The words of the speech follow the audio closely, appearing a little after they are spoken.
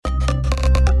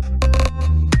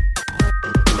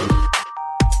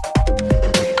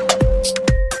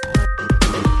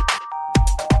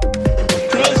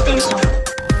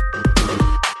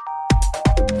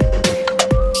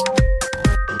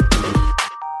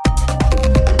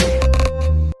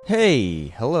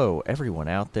Hey, hello everyone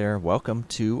out there. Welcome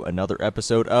to another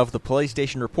episode of the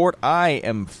PlayStation Report. I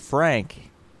am Frank,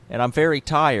 and I'm very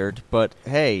tired, but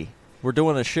hey, we're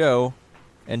doing a show,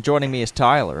 and joining me is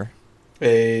Tyler.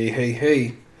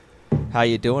 Hey. How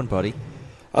you doing, buddy?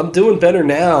 I'm doing better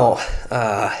now.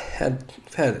 Had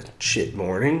a shit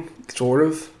morning, sort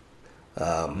of.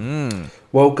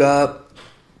 Woke up,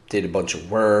 did a bunch of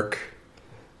work,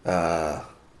 and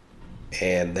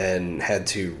then had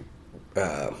to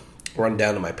run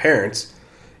down to my parents,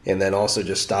 and then also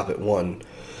just stop at one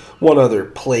other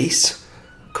place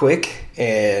quick.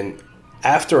 And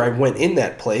after I went in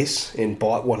that place and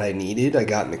bought what I needed, I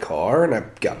got in the car and I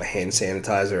got my hand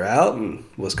sanitizer out and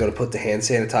was going to put the hand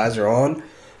sanitizer on,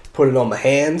 put it on my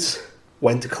hands,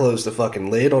 went to close the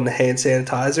fucking lid on the hand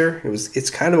sanitizer. It's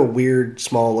kind of a weird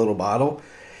small little bottle,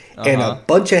 and a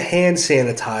bunch of hand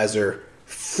sanitizer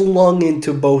flung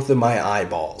into both of my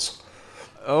eyeballs.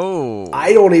 Oh.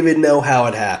 I don't even know how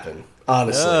it happened,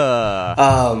 honestly.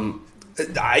 I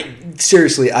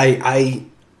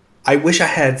wish I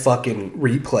had fucking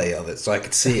replay of it so I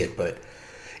could see it,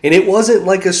 and it wasn't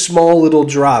like a small little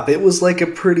drop. It was like a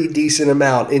pretty decent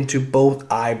amount into both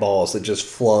eyeballs that just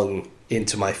flung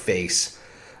into my face.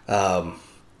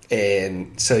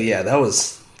 And so yeah, that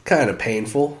was kind of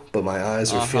painful, but my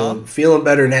eyes are feeling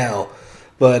better now.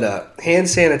 But hand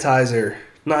sanitizer,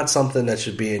 not something that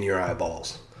should be in your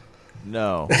eyeballs.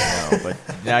 No, but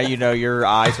now you know your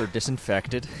eyes are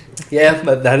disinfected. Yeah,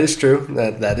 but that is true.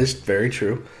 That is very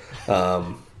true.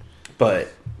 But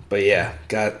yeah,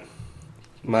 got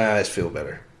my eyes feel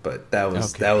better. But that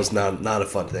was not a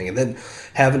fun thing. And then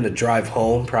having to drive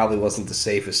home probably wasn't the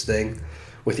safest thing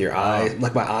with your eyes.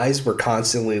 Like my eyes were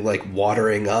constantly like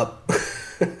watering up.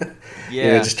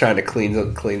 Yeah, just trying to clean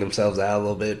themselves out a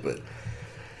little bit, but.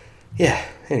 Yeah,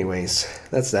 anyways,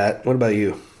 that's that. What about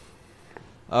you?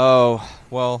 Oh,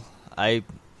 well, I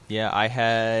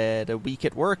had a week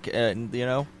at work, and,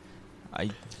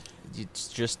 it's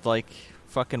just like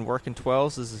fucking working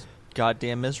 12s is a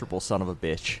goddamn miserable son of a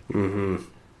bitch. Mm-hmm.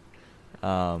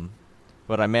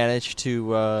 But I managed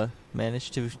to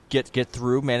get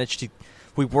through,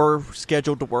 we were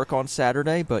scheduled to work on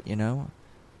Saturday, but,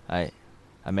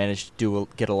 I managed to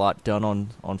get a lot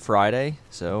done on Friday,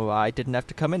 so I didn't have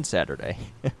to come in Saturday.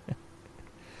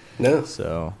 No.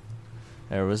 So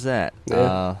there was that.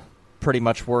 Yeah. Pretty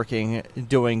much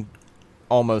doing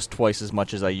almost twice as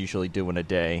much as I usually do in a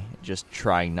day, just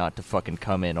trying not to fucking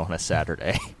come in on a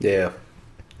Saturday. Yeah.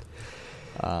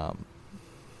 But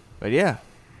yeah.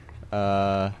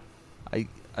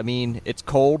 I mean, it's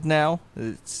cold now.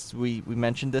 We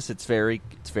mentioned this. It's very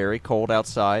cold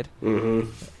outside.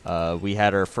 Mm-hmm. We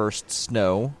had our first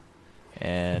snow,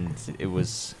 and it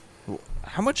was.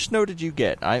 How much snow did you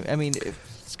get? I mean,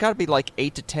 it's got to be like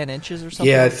 8 to 10 inches or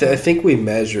something. Yeah, I think we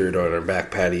measured on our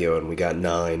back patio, and we got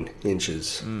 9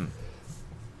 inches.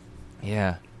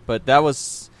 Yeah, but that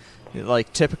was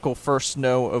like typical first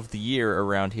snow of the year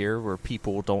around here, where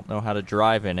people don't know how to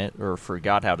drive in it or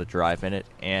forgot how to drive in it,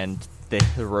 and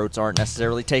the roads aren't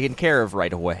necessarily taken care of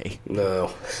right away.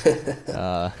 No.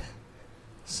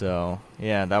 So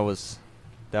yeah, that was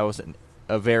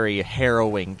a very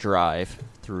harrowing drive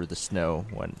through the snow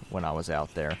when I was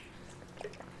out there.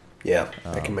 Yeah,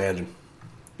 I can imagine.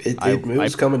 It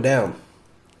moves coming down.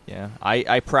 Yeah,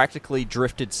 I practically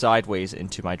drifted sideways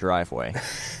into my driveway,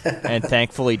 and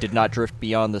thankfully did not drift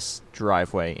beyond this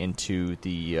driveway into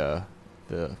the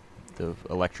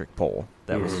electric pole.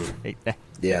 That was right next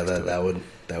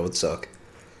that would suck.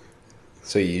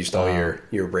 So you used all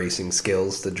your racing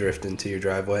skills to drift into your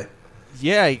driveway?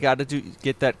 Yeah, you got to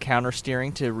get that counter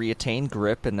steering to reattain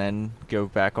grip, and then go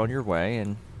back on your way.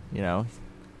 And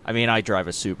I mean, I drive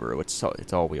a Subaru. It's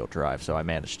all wheel drive, so I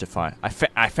managed to find.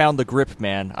 I found the grip,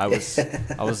 man. I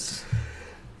was.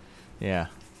 Yeah,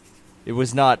 it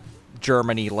was not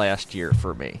Germany last year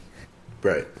for me.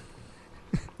 Right.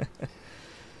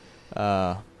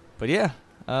 But yeah,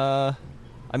 I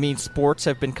mean, sports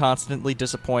have been constantly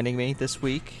disappointing me this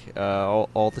week.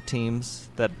 All the teams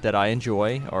that I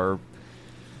enjoy are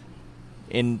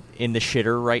in the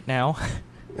shitter right now.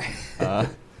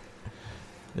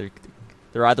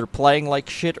 They're either playing like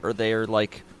shit or they're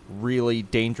like really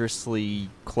dangerously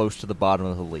close to the bottom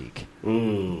of the league.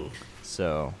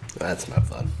 So that's not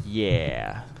fun.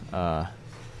 Yeah.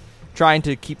 Trying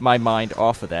to keep my mind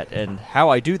off of that, and how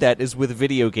I do that is with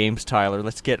video games, Tyler.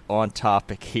 Let's get on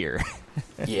topic here.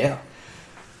 Yeah.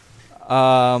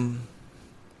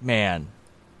 Man.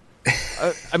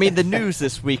 I mean, the news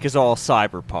this week is all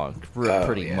Cyberpunk,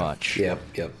 pretty much. Yep.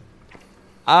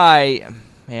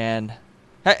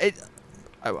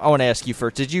 I want to ask you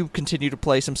first. Did you continue to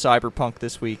play some Cyberpunk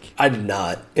this week? I did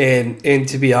not, and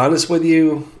to be honest with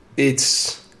you,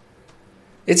 it's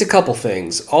a couple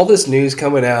things. All this news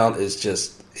coming out is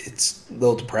just it's a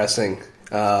little depressing.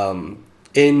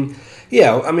 And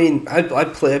yeah, I mean, I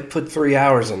put 3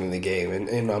 hours into the game,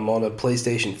 and I'm on a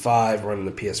PlayStation 5 running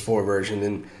the PS4 version,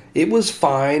 and it was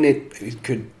fine. It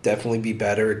could definitely be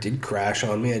better. It did crash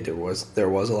on me. There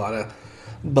was a lot of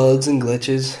bugs and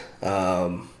glitches,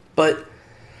 but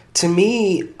to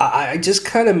me, I just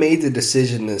kind of made the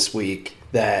decision this week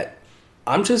that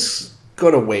I'm just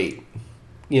gonna wait.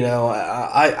 You know,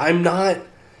 I'm not.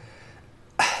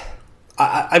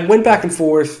 I went back and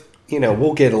forth. You know,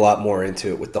 we'll get a lot more into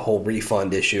it with the whole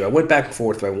refund issue. I went back and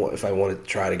forth if I wanted to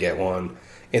try to get one,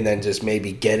 and then just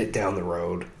maybe get it down the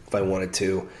road if I wanted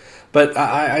to. But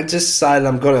I just decided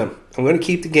I'm gonna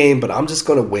keep the game, but I'm just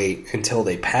gonna wait until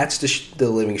they patch the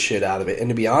living shit out of it. And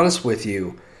to be honest with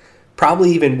you,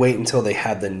 probably even wait until they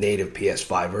have the native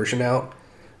PS5 version out.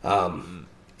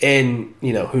 And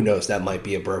you know, who knows? That might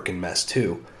be a broken mess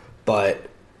too. But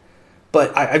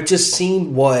I've just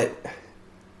seen what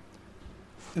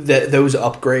those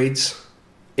upgrades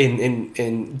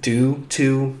in do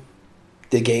to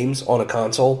the games on a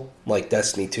console like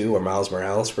Destiny 2 or Miles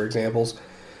Morales, for examples,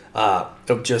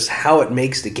 of just how it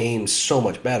makes the game so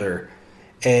much better.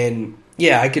 And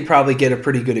yeah, I could probably get a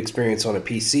pretty good experience on a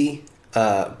PC,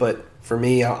 but for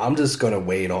me, I'm just going to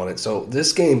wait on it. So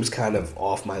this game's kind of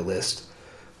off my list,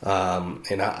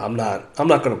 and I'm not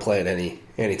going to play it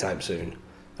anytime soon,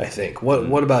 I think.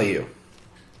 What about you?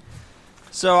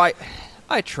 So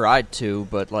I tried to,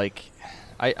 but like,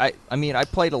 I mean, I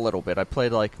played a little bit. I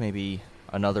played like maybe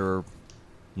another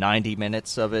 90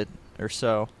 minutes of it or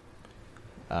so.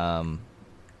 And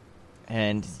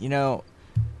you know,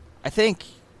 I think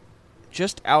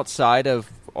just outside of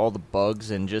all the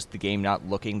bugs and just the game not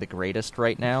looking the greatest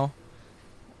right now,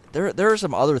 there are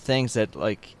some other things that,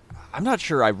 like, I'm not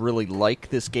sure I really like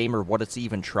this game or what it's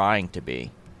even trying to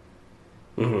be.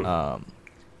 Mm-hmm.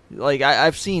 Like,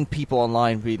 I've seen people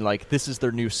online being like, this is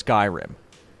their new Skyrim.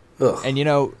 Ugh. And, you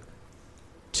know,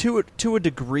 to a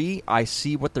degree, I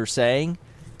see what they're saying,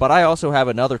 but I also have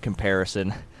another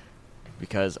comparison,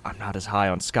 because I'm not as high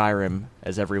on Skyrim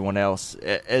as everyone else,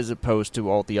 as opposed to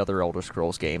all the other Elder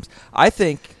Scrolls games. I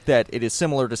think that it is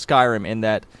similar to Skyrim in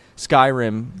that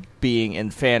Skyrim being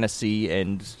in fantasy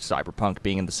and Cyberpunk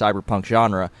being in the cyberpunk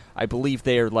genre, I believe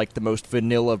they are like the most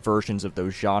vanilla versions of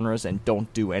those genres and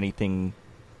don't do anything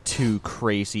too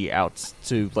crazy out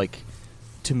to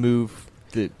move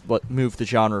the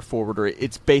genre forward. Or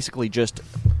it's basically just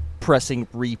pressing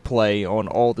replay on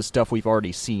all the stuff we've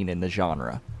already seen in the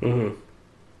genre. Mm-hmm.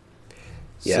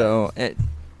 Yeah. So,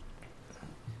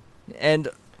 and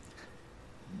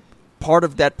part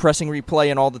of that pressing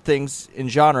replay and all the things in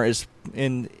genre is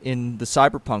in the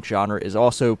cyberpunk genre is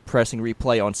also pressing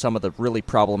replay on some of the really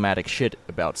problematic shit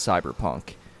about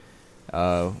cyberpunk.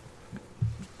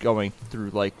 Going through,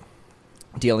 like,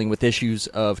 dealing with issues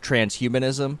of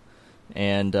transhumanism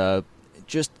and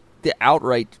just the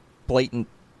outright blatant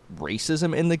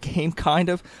racism in the game, kind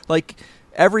of. Like,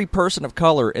 every person of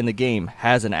color in the game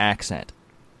has an accent,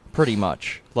 pretty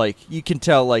much. Like, you can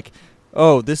tell, like,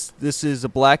 oh, this is a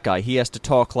black guy, he has to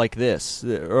talk like this.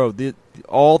 Oh,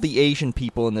 all the Asian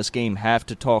people in this game have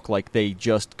to talk like they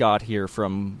just got here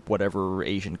from whatever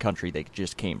Asian country they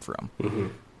just came from. Mm-hmm.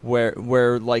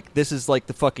 Where like, this is like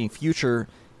the fucking future.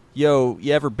 Yo,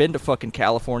 you ever been to fucking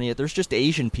California? There's just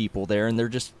Asian people there, and they're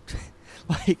just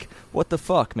like, what the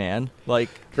fuck, man? Like,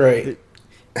 right.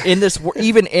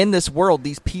 Even in this world,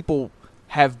 these people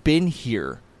have been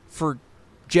here for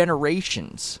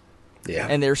generations. Yeah.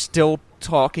 And they're still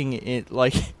talking in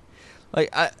like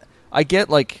I get,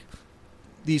 like,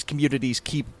 these communities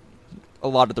keep a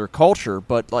lot of their culture,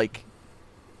 but, like,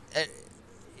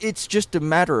 it's just a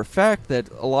matter of fact that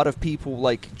a lot of people,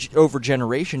 like, over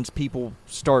generations, people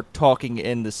start talking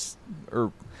in this,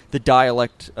 or the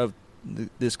dialect of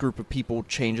this group of people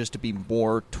changes to be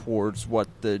more towards what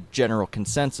the general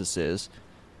consensus is,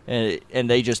 and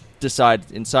they just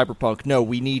decide in Cyberpunk, no,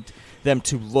 we need them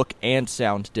to look and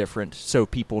sound different so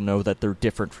people know that they're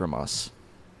different from us.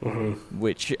 Mm-hmm.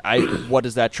 What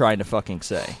is that trying to fucking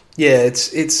say? Yeah,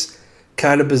 it's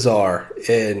kind of bizarre,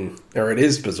 or it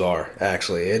is bizarre,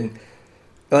 actually. And,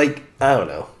 like, I don't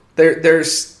know.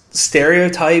 There's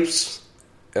stereotypes,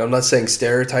 and I'm not saying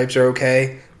stereotypes are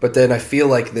okay, but then I feel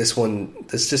like this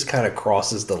just kind of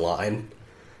crosses the line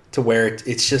to where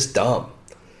it's just dumb.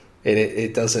 And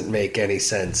it doesn't make any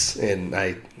sense. And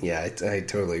I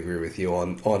totally agree with you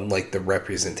on like the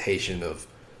representation of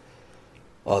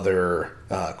other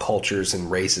cultures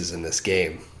and races in this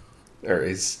game. Or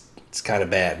it's kind of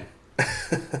bad.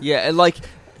 Yeah, and like,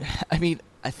 I mean,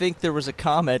 I think there was a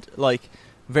comment like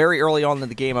very early on in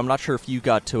the game. I'm not sure if you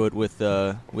got to it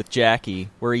with Jackie,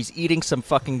 where he's eating some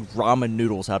fucking ramen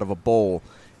noodles out of a bowl,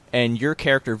 and your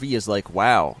character V is like,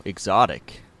 "Wow,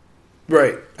 exotic."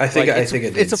 Right. I think like, I think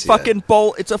it. It's a fucking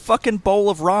bowl. It's a fucking bowl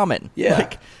of ramen. Yeah.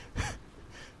 Like,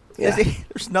 yeah.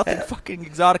 There's nothing fucking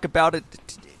exotic about it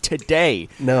today.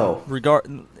 No.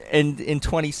 And in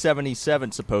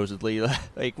 2077 supposedly,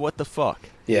 like what the fuck?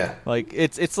 Yeah. Like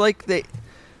it's like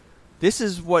this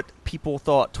is what people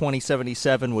thought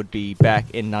 2077 would be back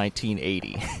in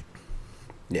 1980.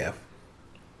 Yeah.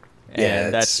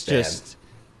 And that's just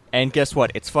bad. And guess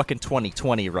what? It's fucking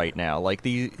 2020 right now. Like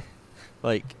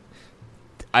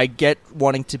I get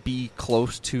wanting to be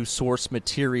close to source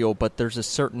material, but there's a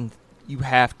certain you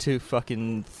have to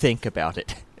fucking think about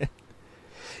it.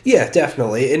 Yeah,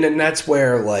 definitely. And then that's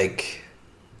where, like,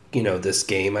 you know, this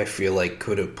game, I feel like,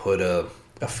 could have put a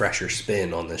fresher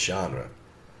spin on this genre.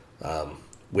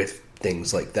 With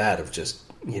things like that of just,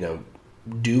 you know,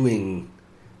 doing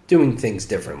things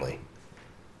differently.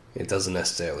 It doesn't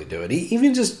necessarily do it.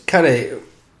 Even just kind of,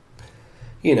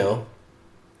 you know,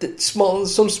 some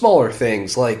smaller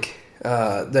things like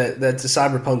that the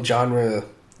cyberpunk genre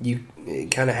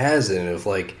it kind of has in it, of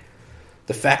like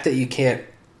the fact that you can't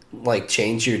like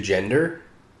change your gender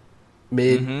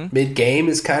mid game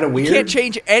is kind of weird. You can't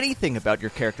change anything about your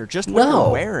character, just what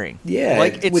you're wearing. Yeah,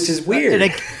 like which is weird.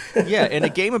 In a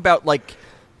game about like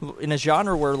in a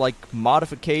genre where like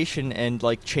modification and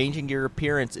like changing your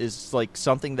appearance is like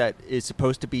something that is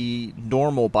supposed to be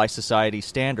normal by society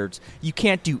standards, you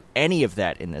can't do any of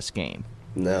that in this game.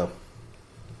 No.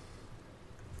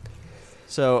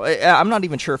 So I'm not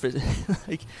even sure if it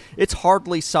like it's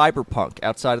hardly cyberpunk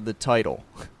outside of the title.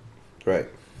 Right.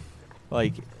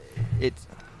 Like it's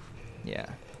yeah,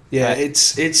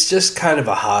 it's just kind of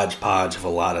a hodgepodge of a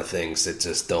lot of things that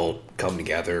just don't come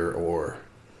together or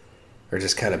are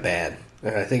just kind of bad.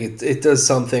 And I think it does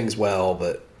some things well,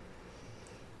 but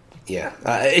yeah,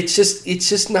 it's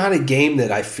just not a game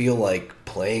that I feel like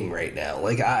playing right now.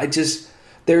 Like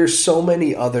there's so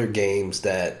many other games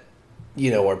that,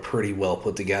 you know, are pretty well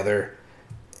put together,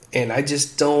 and I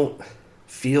just don't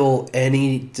feel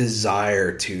any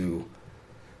desire to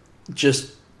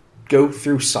just go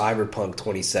through Cyberpunk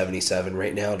 2077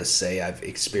 right now to say I've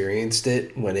experienced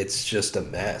it when it's just a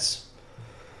mess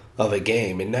of a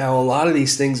game. And now a lot of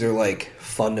these things are like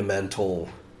fundamental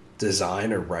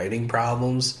design or writing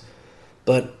problems,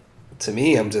 but to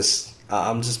me, I'm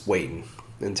just waiting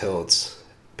until it's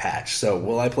patched. So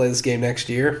will I play this game next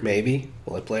year? Maybe.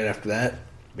 Will I play it after that?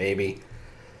 Maybe.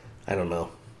 I don't know.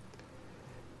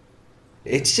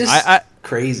 It's just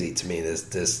crazy to me,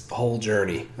 this whole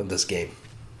journey of this game.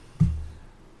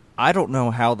 I don't know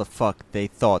how the fuck they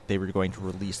thought they were going to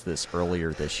release this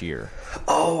earlier this year.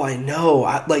 Oh, I know.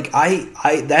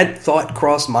 I that thought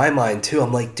crossed my mind too.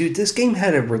 I'm like, dude, this game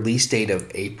had a release date of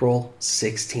April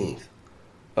 16th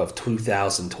of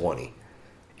 2020.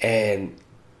 And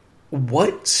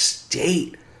what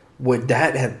state would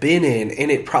that have been in?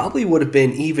 And it probably would have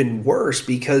been even worse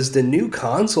because the new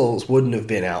consoles wouldn't have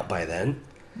been out by then.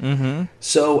 Mm-hmm.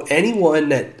 So anyone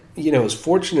that, you know, is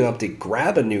fortunate enough to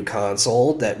grab a new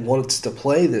console that wants to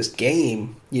play this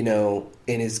game, you know,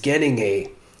 and is getting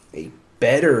a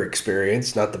better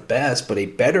experience, not the best, but a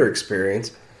better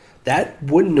experience, that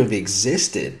wouldn't have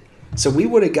existed. So we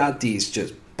would have got these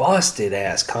just busted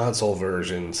ass console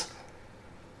versions.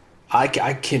 I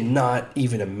cannot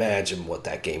even imagine what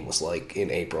that game was like in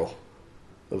April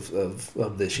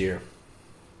of this year.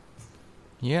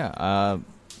 Yeah,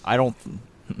 I don't.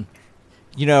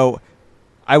 You know,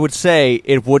 I would say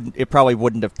it probably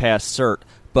wouldn't have passed cert,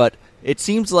 but it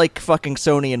seems like fucking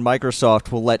Sony and Microsoft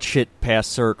will let shit pass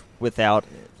cert without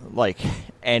like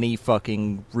any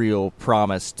fucking real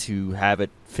promise to have it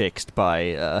fixed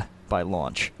by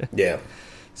launch. Yeah.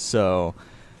 So,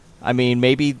 I mean,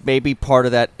 maybe part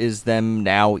of that is them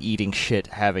now eating shit,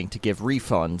 having to give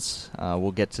refunds.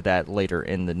 We'll get to that later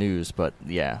in the news, but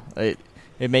yeah, it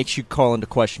makes you call into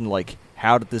question, like,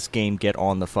 how did this game get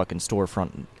on the fucking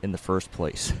storefront in the first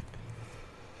place?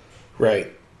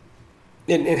 Right.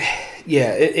 And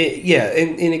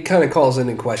it kind of calls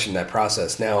into question that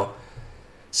process. Now,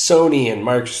 Sony and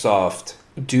Microsoft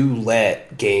do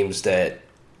let games that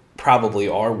probably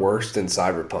are worse than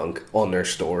Cyberpunk on their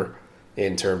store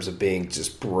in terms of being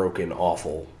just broken,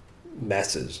 awful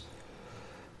messes.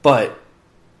 But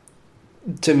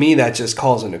to me, that just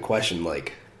calls into question,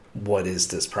 like, what is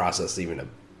this process even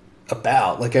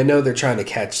about? Like, I know they're trying to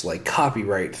catch, like,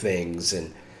 copyright things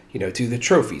and, you know, do the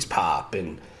trophies pop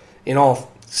and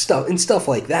all stuff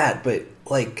like that, but,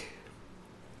 like,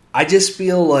 I just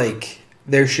feel like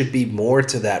there should be more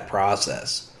to that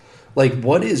process. Like,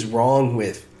 what is wrong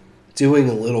with doing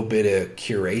a little bit of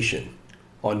curation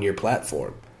on your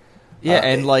platform? Yeah,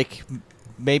 and like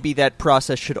maybe that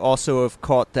process should also have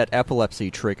caught that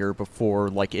epilepsy trigger before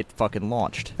like it fucking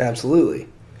launched. Absolutely.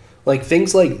 Like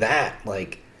things like that,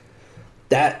 like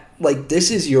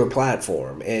this is your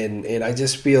platform, and I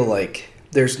just feel like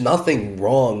there's nothing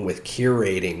wrong with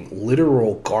curating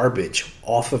literal garbage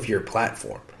off of your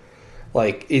platform.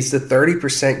 Like, is the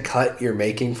 30% cut you're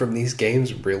making from these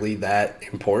games really that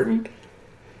important?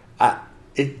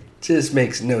 It just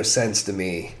makes no sense to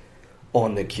me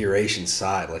on the curation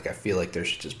side. Like, I feel like there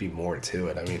should just be more to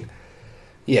it. I mean,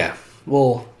 yeah,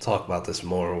 we'll talk about this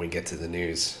more when we get to the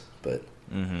news, but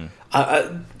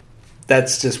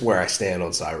that's just where I stand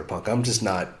on Cyberpunk. I'm just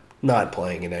not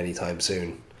playing it anytime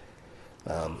soon.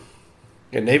 And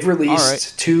they've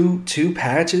released two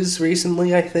patches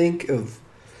recently, I think, of,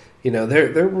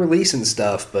 they're releasing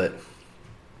stuff, but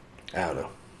I don't know.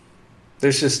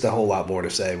 There's just a whole lot more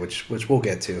to say, which we'll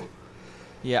get to.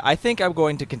 Yeah, I think I'm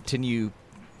going to continue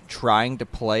trying to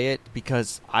play it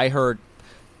because I heard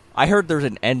there's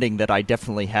an ending that I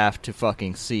definitely have to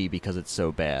fucking see because it's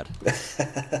so bad.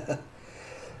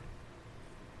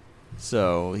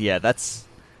 So, yeah, that's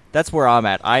where I'm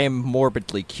at. I am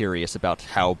morbidly curious about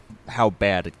how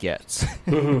bad it gets.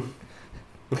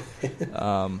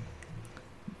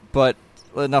 But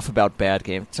enough about bad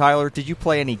games. Tyler, did you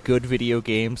play any good video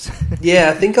games? Yeah,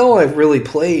 I think all I really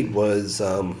played was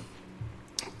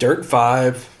Dirt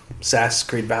 5, Assassin's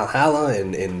Creed Valhalla,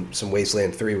 and some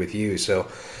Wasteland 3 with you. So,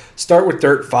 start with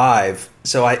Dirt 5.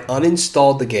 So, I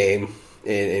uninstalled the game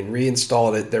and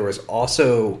reinstalled it. There was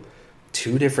also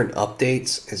 2 different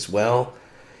updates as well.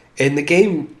 And the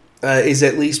game is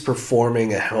at least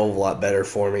performing a hell of a lot better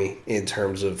for me in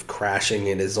terms of crashing.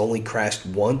 It has only crashed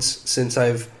once since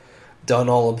I've done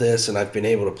all of this, and I've been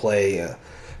able to play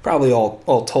probably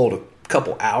all told a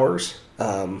couple hours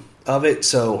of it.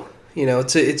 So,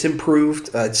 it's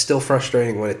improved. It's still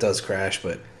frustrating when it does crash,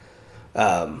 but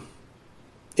and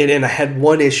I had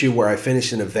one issue where I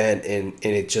finished an event and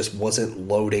it just wasn't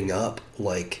loading up,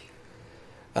 like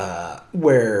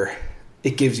where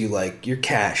it gives you like your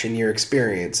cash and your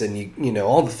experience and you know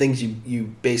all the things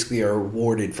you basically are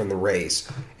rewarded from the race,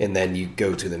 and then you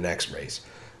go to the next race.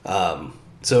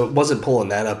 So it wasn't pulling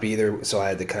that up either, so I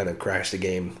had to kind of crash the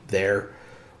game there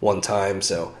one time.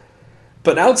 So,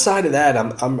 but outside of that,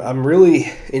 I'm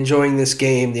really enjoying this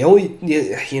game. The only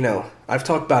I've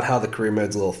talked about how the career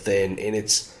mode's a little thin, and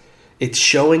it's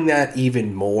showing that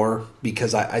even more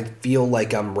because I feel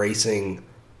like I'm racing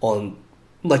on,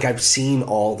 like I've seen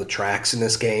all the tracks in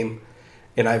this game,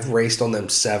 and I've raced on them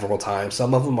several times.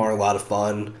 Some of them are a lot of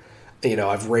fun.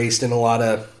 I've raced in a lot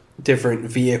of different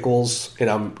vehicles, and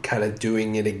I'm kind of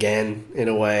doing it again in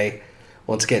a way.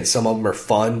 Once again, some of them are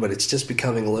fun, but it's just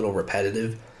becoming a little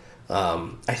repetitive.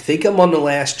 I think I'm on the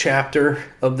last chapter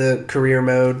of the career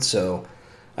mode, so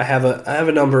I have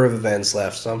a number of events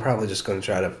left, so I'm probably just going to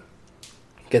try to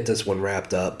get this one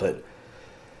wrapped up. But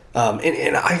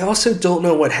and I also don't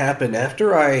know what happened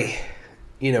after I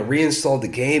reinstalled the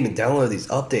game and downloaded these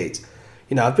updates.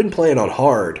 I've been playing on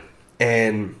hard,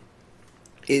 and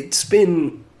it's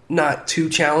been not too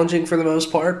challenging for the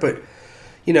most part, but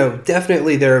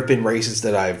definitely there have been races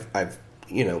that I've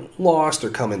lost or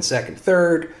come in second,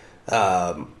 third,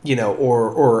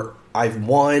 or I've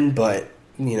won, but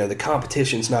the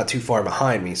competition's not too far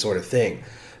behind me, sort of thing.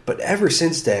 But ever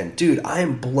since then, dude, I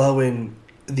am blowing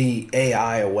the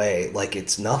AI away like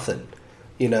it's nothing,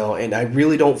 and I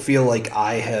really don't feel like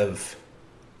I have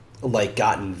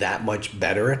gotten that much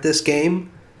better at this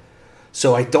game.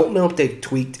 So I don't know if they've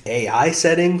tweaked AI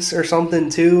settings or something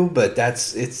too, but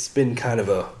it's been kind of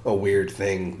a weird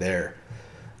thing there.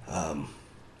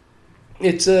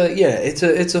 It's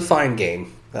a fine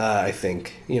game. I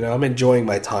think I'm enjoying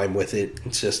my time with it.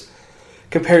 It's just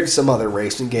compared to some other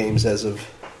racing games as of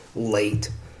late,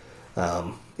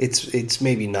 it's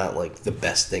maybe not like the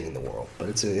best thing in the world, but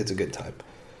it's a good time.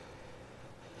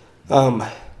 And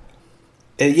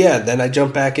yeah, then I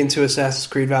jump back into Assassin's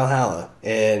Creed Valhalla,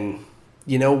 and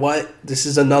you know what? This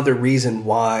is another reason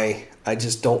why I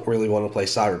just don't really want to play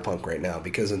Cyberpunk right now,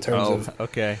 because in terms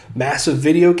of massive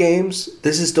video games,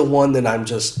 this is the one that I'm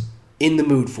just in the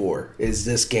mood for, is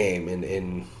this game,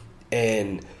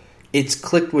 and it's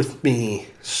clicked with me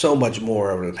so much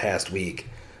more over the past week.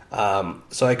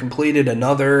 So I completed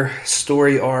another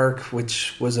story arc,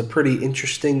 which was a pretty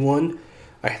interesting one.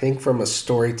 I think from a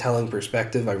storytelling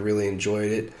perspective, I really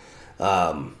enjoyed it.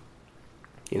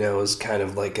 It was kind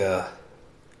of like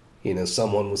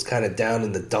someone was kind of down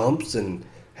in the dumps and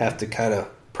have to kind of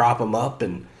prop them up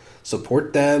and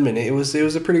support them, and it was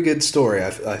a pretty good story. I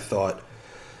thought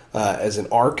as an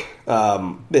arc,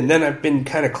 and then I've been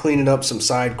kind of cleaning up some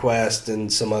side quests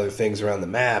and some other things around the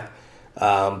map.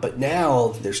 But now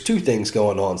there's two things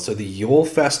going on. So the Yule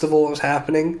Festival is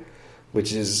happening,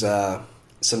 which is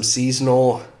some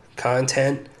seasonal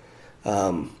content.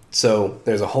 So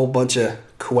there's a whole bunch of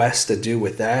quests to do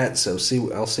with that. So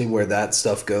I'll see where that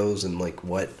stuff goes and like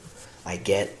what I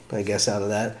get, I guess, out of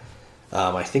that.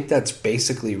 I think that's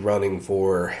basically running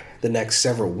for the next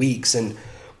several weeks, and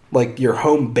like your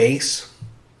home base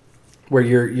where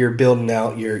you're building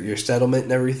out your settlement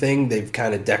and everything, they've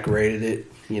kind of decorated it,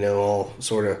 all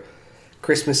sort of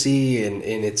Christmassy, and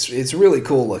it's really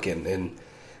cool looking,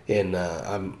 and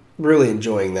I'm really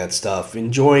enjoying that stuff.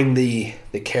 Enjoying the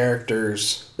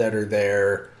characters that are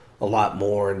there a lot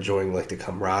more. Enjoying like the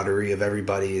camaraderie of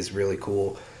everybody is really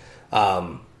cool.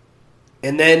 And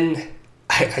then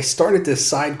I started this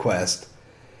side quest,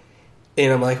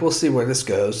 and I'm like, we'll see where this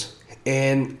goes.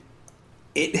 And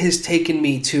it has taken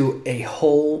me to a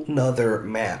whole nother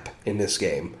map in this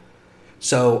game.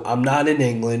 So I'm not in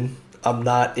England. I'm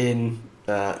not in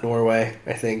Norway,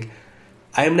 I think.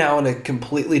 I am now in a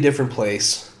completely different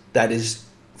place that is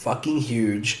fucking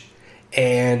huge,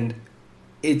 and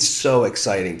it's so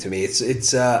exciting to me.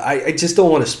 I just don't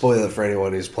want to spoil it for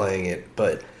anyone who's playing it,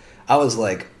 but I was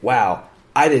like, wow,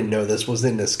 I didn't know this was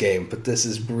in this game, but this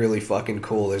is really fucking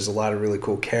cool. There's a lot of really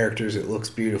cool characters. It looks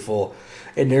beautiful,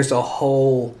 and there's a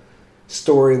whole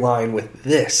storyline with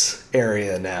this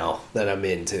area now that I'm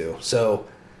into. So,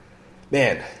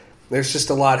 man, there's just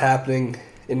a lot happening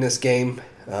in this game.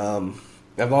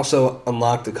 I've also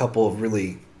unlocked a couple of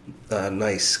really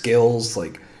nice skills,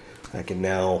 like I can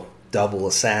now double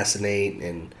assassinate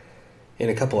and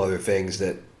a couple other things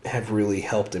that have really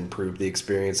helped improve the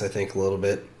experience, I think, a little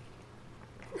bit.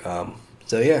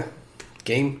 So yeah,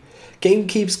 game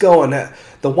keeps going.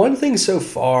 The one thing so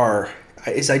far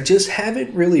is I just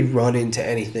haven't really run into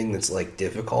anything that's like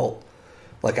difficult.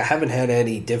 Like I haven't had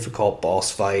any difficult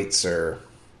boss fights or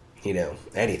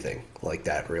anything like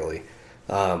that really.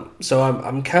 So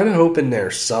I'm kind of hoping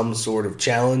there's some sort of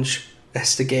challenge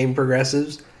as the game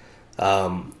progresses,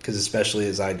 because especially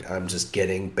as I'm just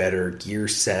getting better gear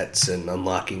sets and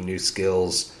unlocking new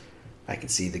skills, I can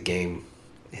see the game,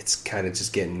 it's kind of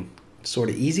just getting sort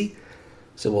of easy.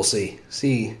 So we'll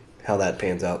see how that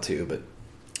pans out too. But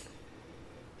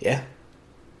yeah,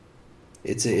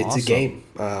 it's Awesome. a game.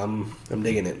 I'm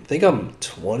digging it. I think I'm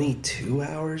 22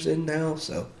 hours in now,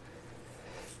 so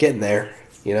getting there.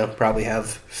 Probably have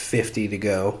 50 to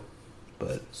go,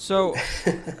 but So,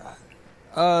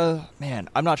 man,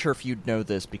 I'm not sure if you'd know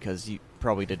this because you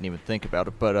probably didn't even think about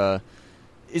it, but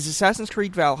is Assassin's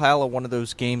Creed Valhalla one of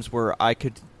those games where I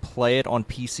could play it on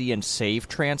PC and save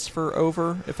transfer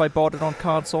over if I bought it on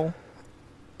console?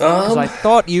 Because I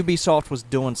thought Ubisoft was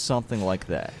doing something like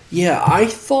that. Yeah, I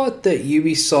thought that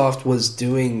Ubisoft was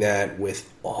doing that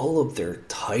with all of their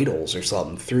titles or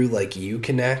something through like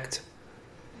Uconnect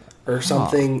or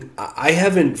something. I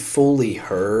haven't fully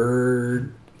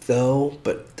heard though,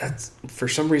 but that's for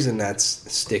some reason that's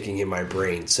sticking in my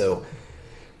brain. So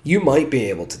you might be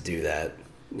able to do that.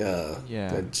 Yeah,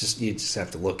 you just have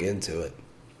to look into it.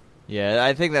 Yeah,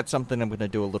 I think that's something I'm going to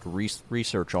do a little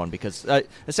research on, because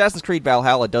Assassin's Creed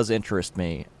Valhalla does interest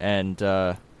me, and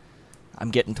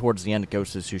I'm getting towards the end of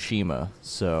Ghost of Tsushima,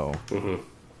 so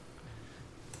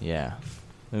yeah,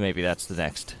 maybe that's the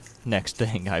next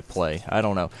thing I play. I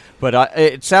don't know, but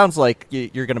it sounds like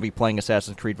you're going to be playing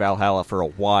Assassin's Creed Valhalla for a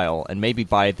while, and maybe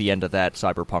by the end of that,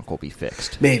 Cyberpunk will be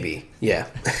fixed. Maybe, yeah.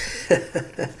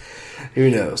 Who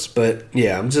knows? But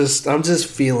yeah, I'm just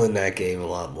feeling that game a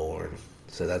lot more.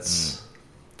 So that's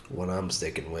what I'm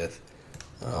sticking with.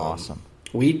 Awesome.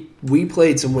 We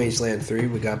played some Wasteland 3.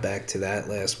 We got back to that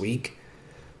last week.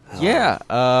 Yeah.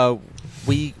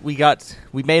 We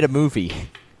made a movie.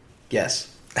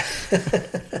 Yes.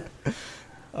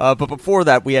 But before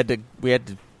that, we had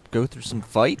to go through some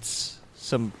fights,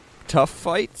 some tough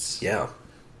fights. Yeah.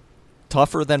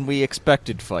 Tougher than we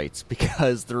expected fights,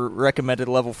 because the recommended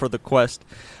level for the quest,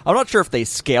 I'm not sure if they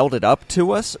scaled it up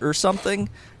to us or something,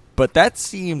 but that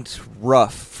seemed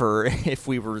rough for if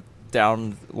we were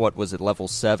down, what was it, level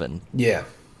 7? Yeah.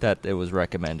 That it was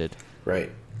recommended.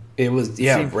 Right. It was,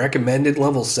 recommended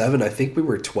level 7. I think we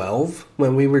were 12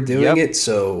 when we were doing it,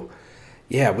 so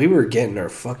yeah, we were getting our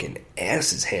fucking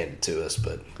asses handed to us,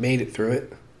 but made it through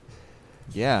it.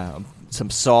 Yeah, some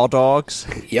saw dogs.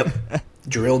 Yep.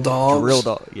 Drill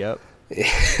dogs. Yep.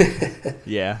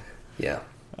 Yeah. Yeah.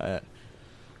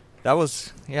 That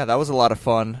was a lot of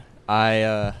fun.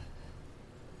 And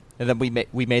then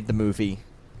we made the movie.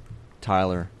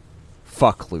 Tyler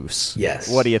Fuck Loose. Yes.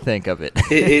 What do you think of it?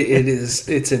 It is.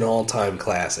 It's an all-time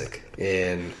classic,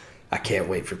 and I can't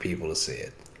wait for people to see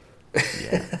it.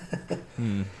 Yeah.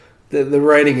 The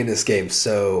writing in this game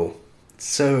so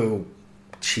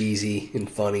cheesy and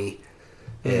funny,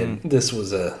 and this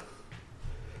was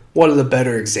one of the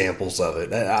better examples of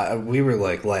it. We were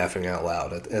like laughing out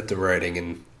loud at the writing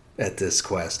and at this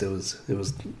quest. It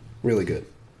was really good.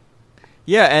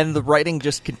 Yeah, and the writing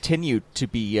just continued to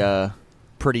be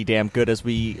pretty damn good as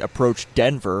we approached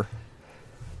Denver,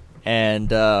 and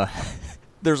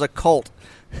there's a cult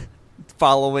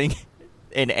following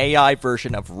an AI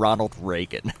version of Ronald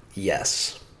Reagan.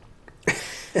 Yes.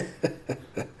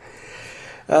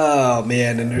 Oh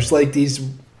man, and there's like these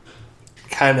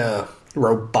kind of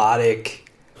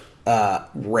robotic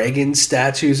Reagan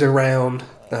statues around,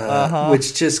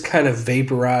 which just kind of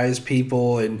vaporize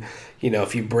people. And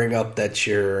if you bring up that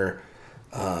you're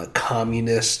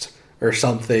communist or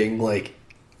something, like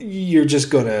you're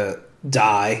just gonna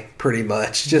die pretty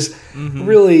much. Just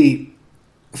really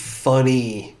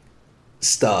funny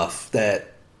stuff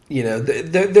that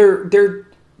they're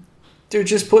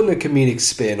just putting a comedic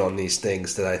spin on these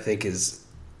things that I think is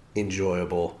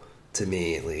enjoyable to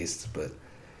me, at least. But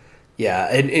yeah,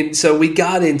 and so we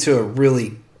got into a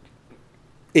really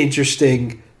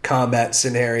interesting combat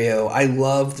scenario. I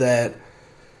love that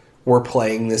we're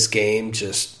playing this game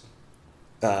just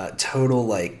total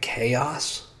like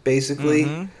chaos,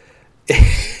 basically.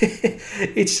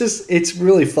 It's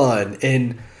really fun.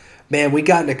 And man, we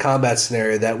got in a combat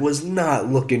scenario that was not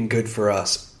looking good for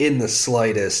us in the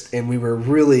slightest, and we were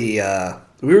really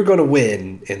we were going to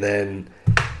win, and then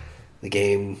the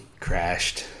game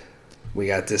crashed. We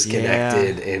got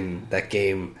disconnected, and that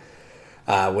game,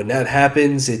 when that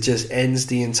happens, it just ends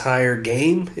the entire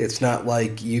game. It's not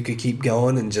like you could keep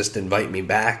going and just invite me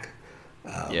back.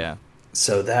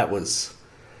 So that was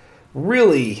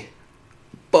really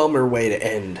bummer way to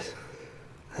end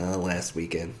last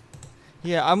weekend.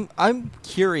 Yeah, I'm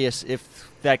curious if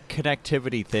that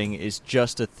connectivity thing is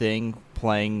just a thing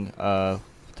playing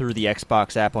through the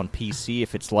Xbox app on PC,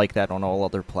 if it's like that on all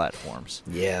other platforms.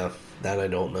 Yeah, that I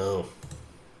don't know.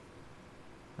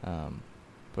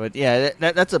 But yeah,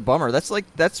 that's a bummer.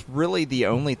 That's really the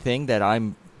only thing that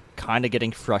I'm kind of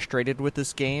getting frustrated with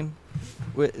this game.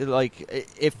 Like,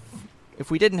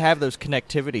 if we didn't have those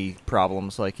connectivity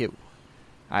problems, I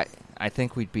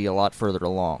think we'd be a lot further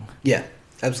along. Yeah,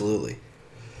 absolutely.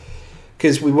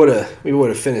 Because we would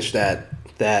have finished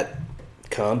that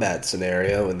combat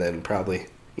scenario and then probably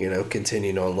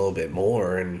continued on a little bit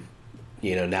more, and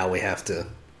now we have to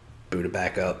boot it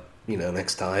back up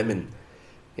next time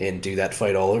and do that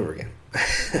fight all over again.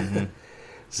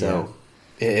 So,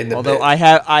 yeah. Although I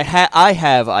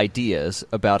have ideas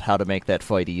about how to make that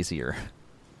fight easier.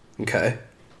 Okay.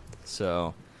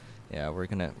 So, yeah, we're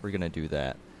gonna do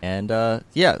that. And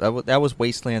that was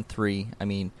Wasteland 3. I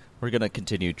mean, we're gonna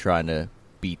continue trying to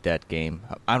beat that game.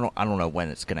 I don't know when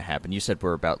it's gonna happen. You said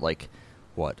we're about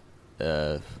what?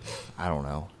 I don't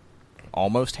know,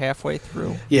 almost halfway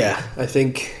through. Yeah, I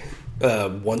think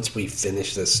once we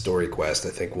finish this story quest, I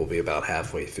think we'll be about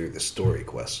halfway through the story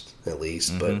quest at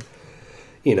least. But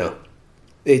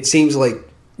it seems like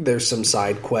there's some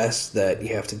side quests that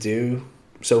you have to do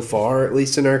so far, at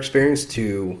least in our experience,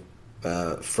 to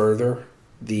further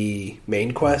the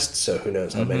main quest. So who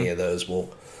knows how many of those we'll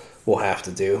have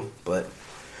to do, but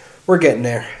we're getting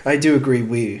there. I do agree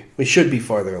we should be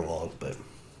farther along, but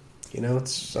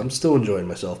I'm still enjoying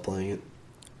myself playing it.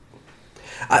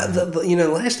 The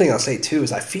last thing I'll say too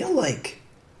is I feel like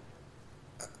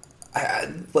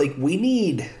we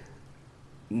need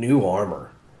new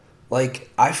armor. Like,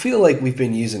 I feel like we've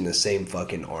been using the same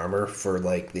fucking armor for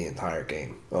the entire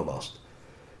game almost.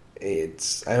 I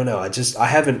don't know. I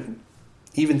haven't,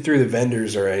 even through the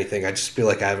vendors or anything, I just feel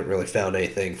like I haven't really found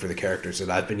anything for the characters that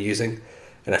I've been using.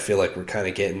 And I feel like we're kind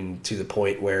of getting to the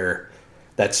point where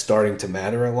that's starting to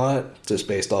matter a lot, just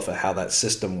based off of how that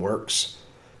system works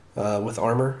with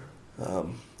armor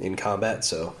in combat.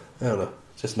 So, I don't know.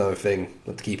 Just another thing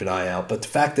to keep an eye out. But the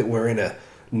fact that we're in a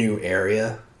new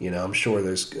area, I'm sure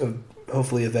there's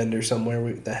hopefully a vendor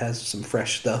somewhere that has some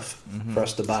fresh stuff for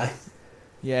us to buy.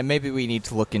 Yeah, maybe we need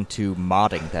to look into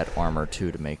modding that armor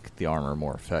too to make the armor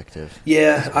more effective.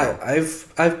 Yeah,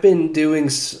 I've been doing.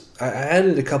 I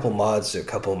added a couple mods to a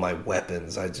couple of my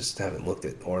weapons. I just haven't looked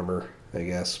at armor, I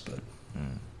guess. But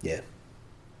yeah,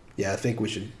 I think we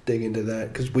should dig into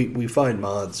that because we find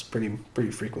mods pretty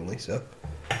frequently. So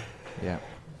yeah.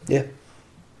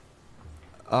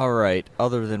 All right.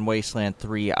 Other than Wasteland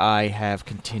 3, I have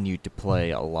continued to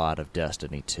play a lot of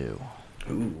Destiny 2.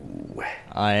 Ooh.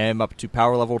 I am up to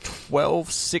power level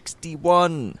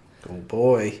 1261. Oh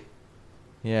boy.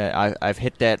 Yeah, I've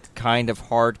hit that kind of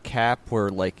hard cap where,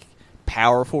 like,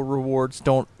 powerful rewards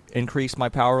don't increase my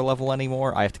power level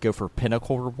anymore. I have to go for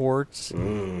pinnacle rewards,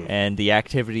 and the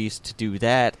activities to do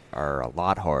that are a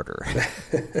lot harder.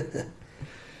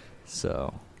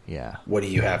 So, yeah. What do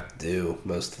you have to do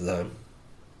most of the time?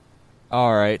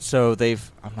 All right, so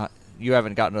you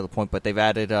haven't gotten to the point, but they've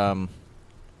added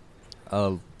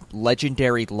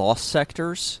legendary lost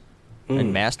sectors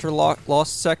and master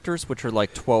lost sectors, which are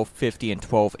like 1250 and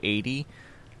 1280.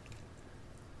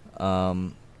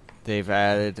 They've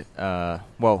added,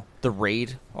 the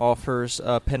raid offers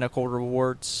pinnacle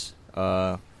rewards.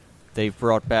 They've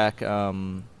brought back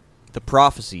the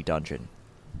prophecy dungeon,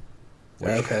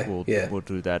 which will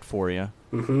do that for you.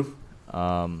 Mm-hmm.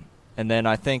 And then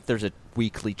I think there's a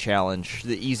weekly challenge.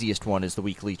 The easiest one is the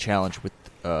weekly challenge with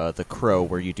the crow,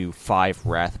 where you do 5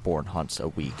 Wrathborn hunts a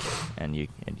week, and you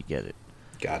get it.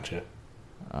 Gotcha.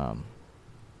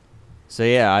 So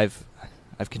yeah, I've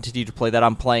continued to play that.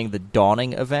 I'm playing the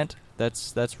Dawning event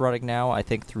that's running now, I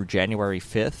think through January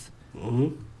 5th.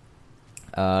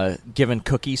 Mm-hmm. Giving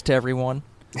cookies to everyone,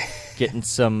 getting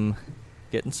some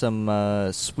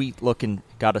sweet looking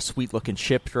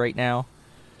ship right now,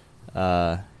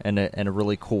 and a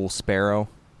really cool sparrow,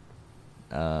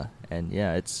 and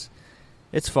yeah,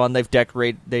 it's fun. They've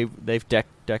decorated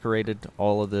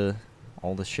all the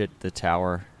shit, the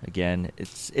tower again.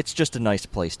 It's just a nice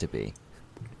place to be.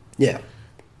 Yeah.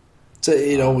 So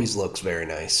it always looks very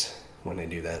nice when they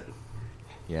do that.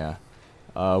 Yeah.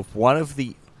 I've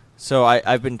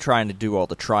been trying to do all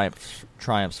the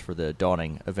triumphs for the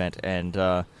Dawning event, and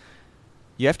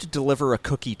you have to deliver a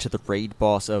cookie to the raid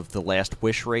boss of the Last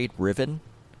Wish raid, Riven.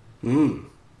 And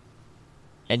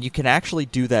you can actually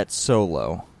do that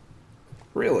solo.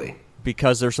 Really?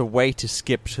 Because there's a way to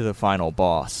skip to the final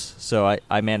boss. So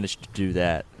I managed to do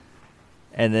that.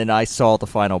 And then I saw the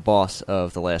final boss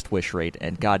of the Last Wish raid,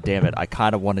 and god damn it, I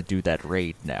kind of want to do that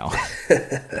raid now.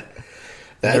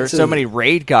 There are so many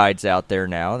raid guides out there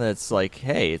now that's like,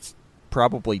 hey, it's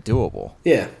probably doable.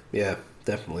 Yeah,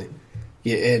 definitely.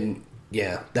 Yeah, and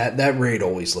yeah, that raid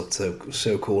always looked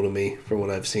so cool to me from what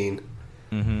I've seen.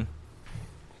 Mm-hmm.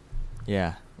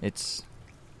 Yeah,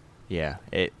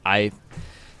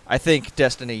 I think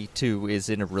Destiny 2 is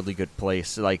in a really good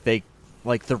place.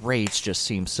 Like the raids just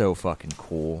seem so fucking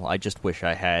cool. I just wish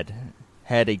I had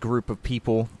a group of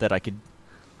people that I could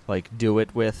like do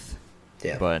it with.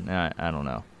 Yeah. But I don't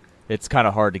know. It's kind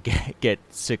of hard to get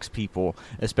 6 people,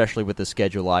 especially with the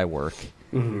schedule I work,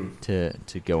 to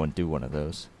go and do one of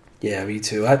those. Yeah, me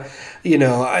too. I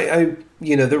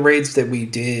the raids that we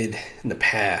did in the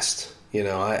past,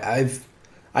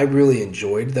 I really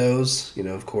enjoyed those.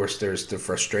 Of course, there's the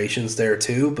frustrations there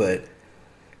too, but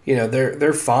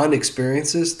they're fond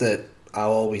experiences that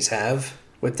I'll always have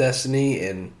with Destiny,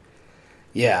 and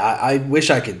yeah, I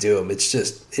wish I could do them. It's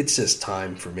just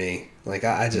time for me. Like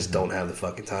I just don't have the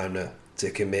fucking time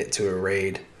to commit to a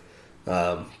raid.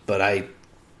 But I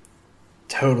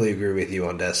totally agree with you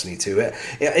on Destiny 2.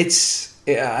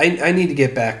 I need to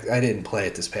get back. I didn't play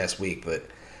it this past week, but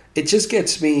it just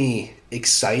gets me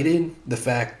excited. The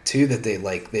fact too that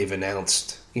they've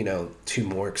announced 2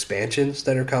 more expansions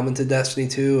that are coming to Destiny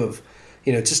 2. Of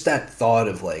just that thought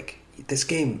of like this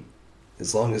game,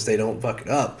 as long as they don't fuck it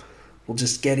up, will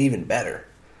just get even better,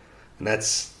 and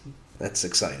that's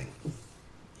exciting.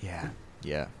 Yeah.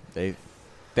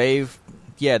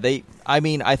 I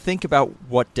mean, I think about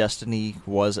what Destiny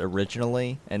was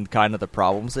originally and kind of the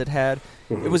problems it had.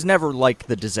 Mm-hmm. It was never like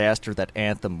the disaster that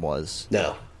Anthem was.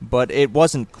 No. But it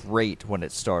wasn't great when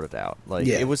it started out.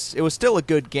 It was still a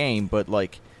good game, but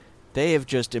like they have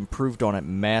just improved on it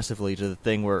massively to the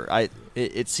thing where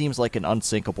it seems like an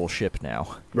unsinkable ship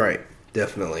now. Right,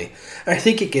 definitely. I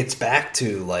think it gets back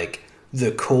to like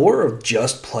the core of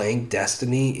just playing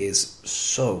Destiny is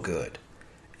so good.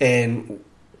 And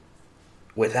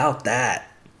without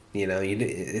that,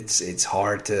 it's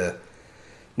hard to,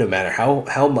 no matter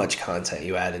how much content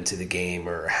you add into the game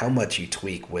or how much you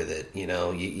tweak with it, you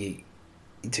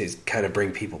to kind of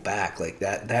bring people back. Like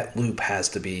that loop has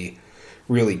to be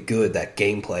really good. That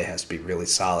gameplay has to be really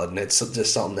solid, and it's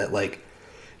just something that like,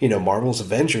 Marvel's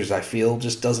Avengers, I feel,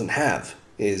 just doesn't have.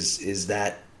 Is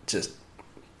that just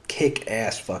kick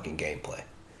ass fucking gameplay?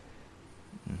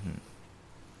 Mm-hmm.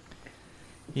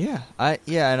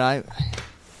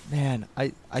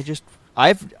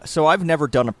 I've never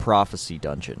done a prophecy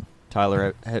dungeon.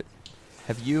 Tyler,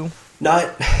 have you?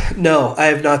 No, I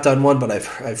have not done one, but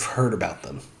I've heard about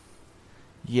them.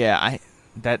 Yeah,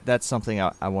 that's something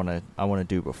I want to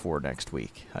do before next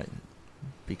week,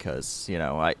 because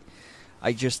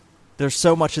I just there's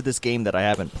so much of this game that I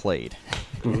haven't played.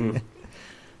 Mm-hmm.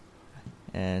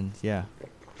 And yeah,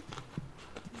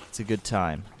 it's a good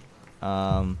time.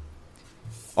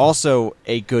 Also,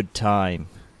 a good time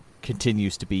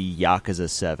continues to be Yakuza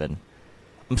 7.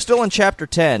 I'm still in Chapter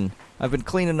 10. I've been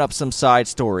cleaning up some side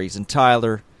stories, and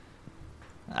Tyler,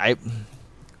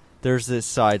 there's this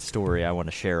side story I want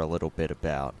to share a little bit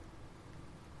about.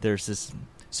 There's this...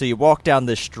 So you walk down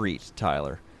this street,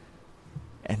 Tyler,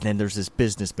 and then there's this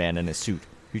businessman in a suit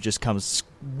who just comes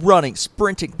running,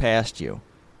 sprinting past you.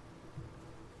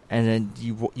 And then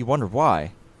you wonder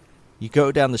why. You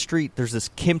go down the street, there's this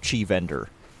kimchi vendor.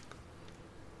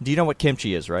 Do you know what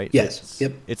kimchi is, right? Yes.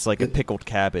 Yep. It's like a pickled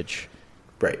cabbage.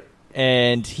 Right.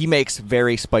 And he makes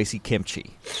very spicy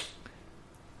kimchi.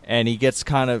 And he gets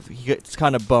kind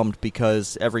of bummed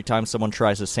because every time someone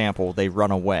tries a sample, they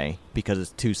run away because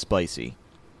it's too spicy.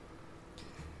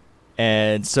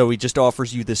 And so he just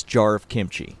offers you this jar of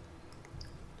kimchi.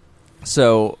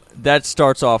 So that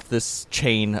starts off this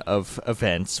chain of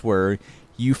events where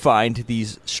you find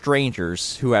these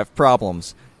strangers who have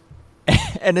problems.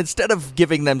 And instead of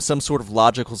giving them some sort of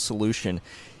logical solution,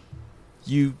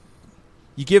 you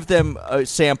give them a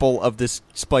sample of this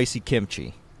spicy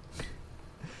kimchi.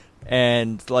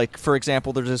 And, like, for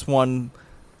example, there's this one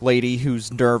lady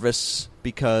who's nervous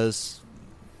because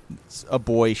a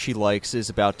boy she likes is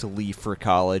about to leave for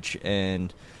college,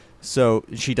 and so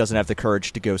she doesn't have the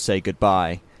courage to go say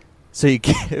goodbye. So you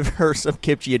give her some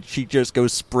kimchi, and she just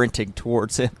goes sprinting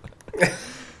towards him.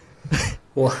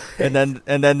 and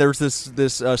then there's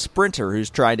this sprinter who's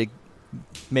trying to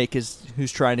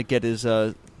get his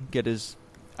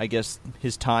I guess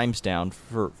his times down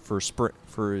for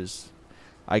his,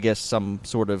 I guess, some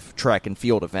sort of track and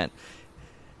field event.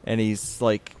 And he's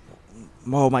like,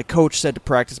 "Oh, my coach said to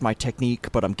practice my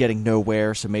technique, but I'm getting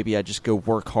nowhere, so maybe I just go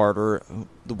work harder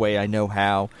the way I know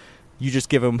how." You just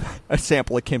give him a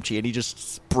sample of kimchi, and he just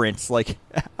sprints, like,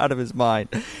 out of his mind.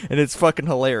 And it's fucking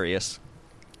hilarious.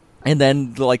 And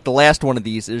then, like, the last one of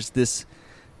these is this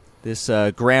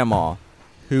grandma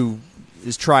who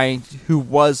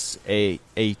was a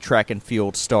track and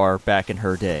field star back in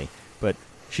her day, but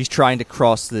she's trying to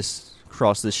cross this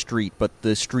street, but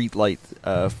the street light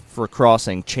for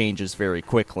crossing changes very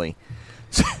quickly.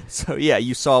 So yeah,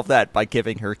 you solve that by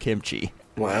giving her kimchi.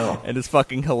 Wow. And it's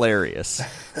fucking hilarious.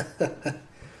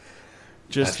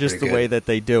 just the good. way that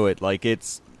they do it, like,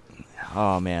 it's,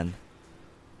 oh man.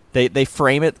 They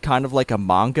frame it kind of like a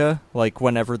manga, like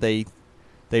whenever they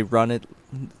run it,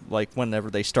 like whenever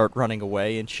they start running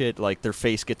away and shit, like their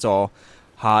face gets all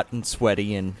hot and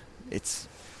sweaty, and it's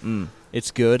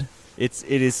good. It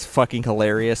is fucking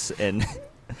hilarious, and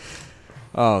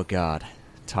oh god,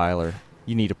 Tyler,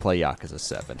 you need to play Yakuza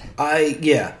 7. I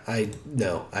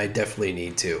definitely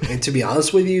need to. And to be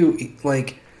honest with you,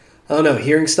 like, I don't know,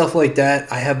 hearing stuff like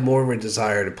that, I have more of a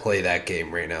desire to play that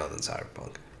game right now than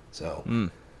Cyberpunk. So,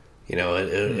 you know,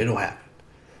 it'll happen.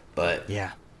 But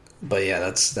yeah,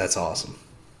 that's awesome.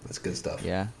 That's good stuff.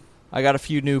 Yeah, I got a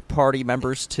few new party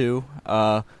members too.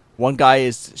 One guy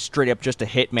is straight up just a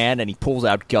hitman, and he pulls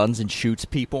out guns and shoots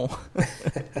people.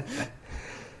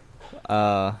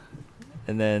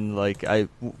 And then, like,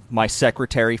 my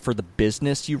secretary for the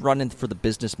business you run in for the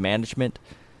business management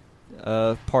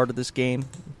part of this game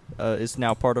is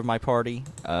now part of my party,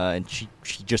 and she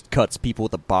just cuts people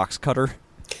with a box cutter.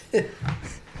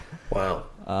 Wow.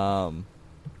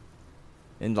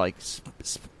 And like,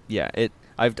 yeah,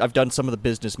 I've done some of the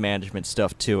business management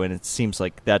stuff too, and it seems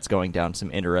like that's going down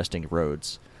some interesting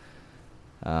roads.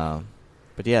 But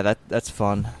yeah, that's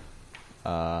fun.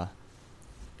 Yeah,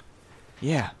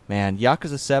 man,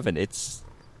 Yakuza 7, it's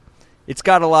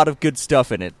got a lot of good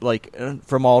stuff in it, like,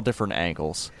 from all different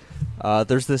angles.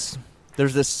 There's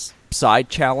this side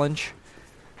challenge.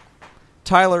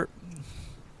 Tyler,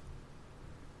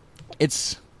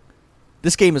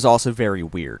 this game is also very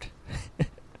weird.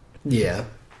 Yeah.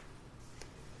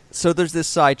 So there's this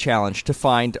side challenge to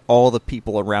find all the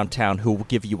people around town who will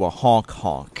give you a honk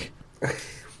honk.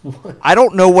 I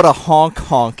don't know what a honk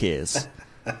honk is.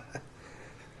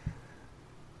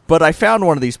 But I found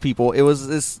one of these people. It was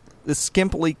this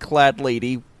skimpily clad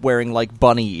lady wearing, like,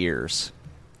 bunny ears.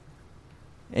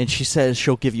 And she says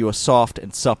she'll give you a soft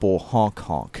and supple honk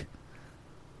honk.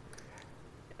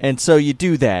 And so you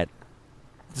do that.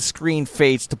 The screen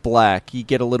fades to black. You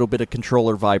get a little bit of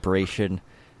controller vibration.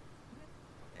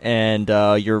 And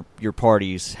your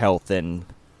party's health and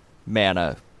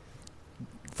mana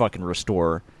fucking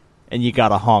restore. And you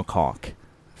got a honk honk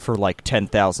for, like,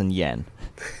 10,000 yen.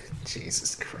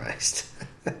 Jesus Christ.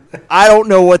 I don't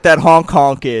know what that honk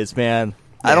honk is, man.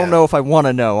 Yeah. I don't know if I want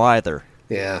to know either.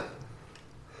 Yeah.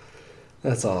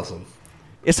 That's awesome.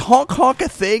 Is honk honk a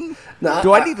thing? Nah,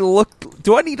 Do I need to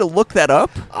look that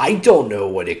up? I don't know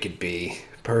what it could be,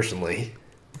 personally.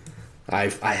 I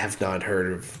have not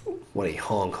heard of what a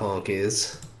honk honk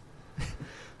is.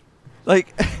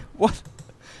 Like, what?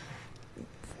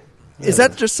 Is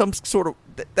that just some sort of...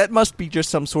 That must be just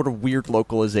some sort of weird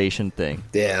localization thing.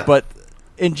 Yeah. But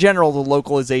in general, the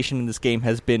localization in this game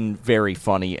has been very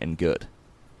funny and good.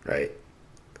 Right.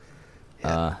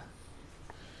 Yeah.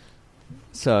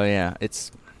 So yeah,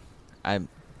 I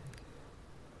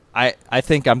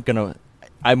think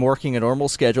I'm working a normal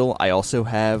schedule. I also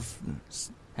have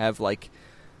like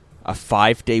a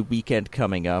 5-day weekend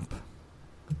coming up.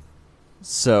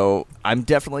 So I'm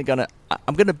definitely gonna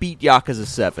beat Yakuza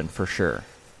 7 for sure.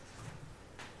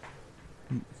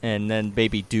 And then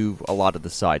maybe do a lot of the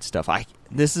side stuff.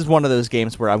 This is one of those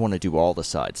games where I want to do all the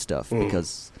side stuff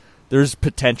because there's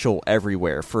potential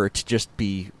everywhere for it to just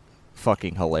be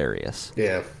fucking hilarious.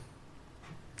 Yeah.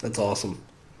 That's awesome.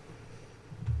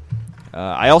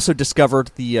 I also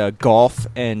discovered the golf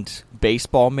and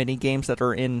baseball mini games that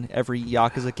are in every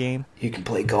Yakuza game. You can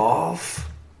play golf?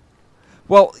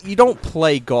 Well, you don't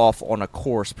play golf on a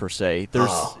course per se.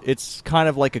 It's kind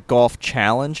of like a golf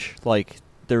challenge. Like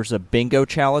there's a bingo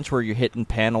challenge where you're hitting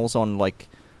panels on like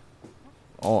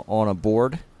on a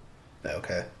board.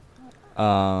 Okay.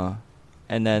 And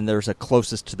then there's a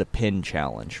closest to the pin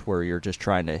challenge where you're just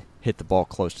trying to hit the ball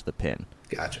close to the pin.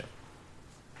 Gotcha.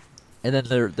 And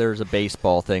then there's a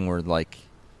baseball thing where like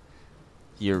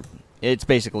it's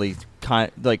basically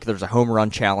like there's a home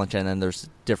run challenge, and then there's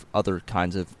other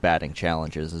kinds of batting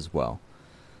challenges as well.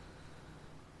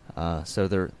 So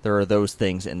there are those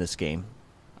things in this game.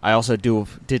 I also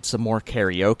did some more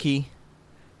karaoke,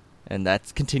 and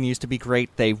that continues to be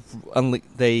great. They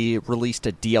released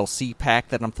a DLC pack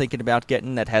that I'm thinking about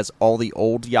getting that has all the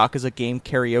old Yakuza game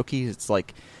karaoke. It's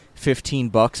like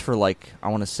 $15 for like I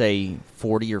want to say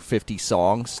 40 or 50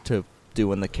 songs to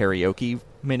do in the karaoke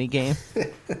mini game.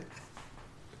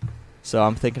 So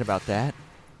I'm thinking about that.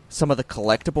 Some of the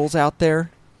collectibles out there,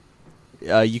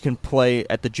 you can play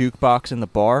at the jukebox in the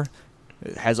bar.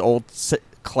 It has old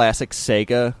classic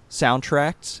Sega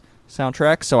soundtracks.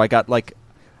 So I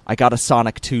got a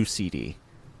Sonic 2 CD.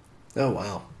 Oh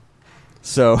wow!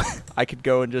 So I could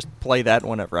go and just play that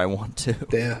whenever I want to.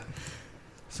 Yeah.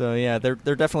 So yeah, they're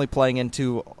definitely playing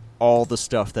into all the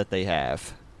stuff that they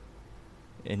have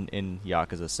in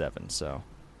Yakuza 7. So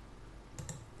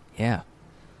yeah,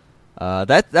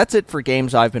 that's it for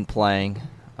games I've been playing.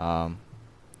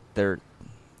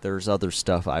 There's other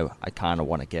stuff I kind of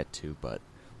want to get to, but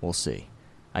we'll see.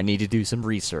 I need to do some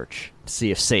research to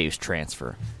see if saves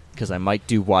transfer, because I might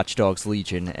do Watch Dogs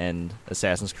Legion and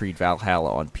Assassin's Creed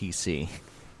Valhalla on PC.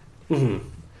 Mm-hmm.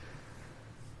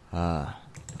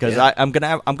 Because Yeah. I'm gonna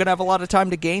have a lot of time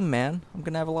to game, man. I'm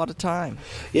gonna have a lot of time.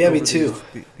 Yeah, me too.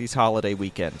 These holiday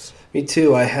weekends. Me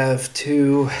too. I have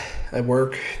two. I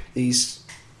work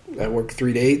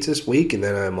 3 days this week, and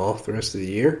then I'm off the rest of the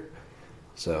year.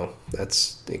 So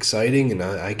that's exciting, and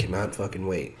I cannot fucking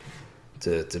wait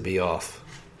to be off.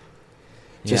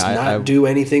 Just not do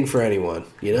anything for anyone,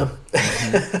 you know?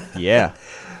 Yeah.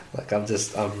 Like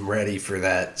I'm ready for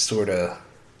that sort of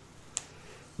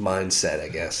mindset, I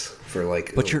guess. For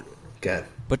like,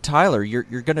 But Tyler, you're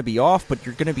going to be off, but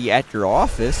you're going to be at your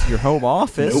office, your home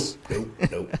office.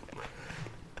 Nope.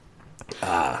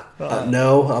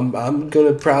 No, I'm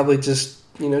gonna probably just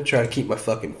try to keep my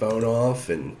fucking phone off,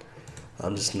 and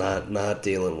I'm just not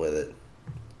dealing with it.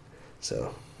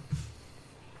 So.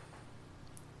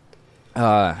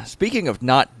 Speaking of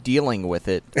not dealing with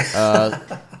it, it's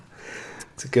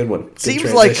a good one. Good seems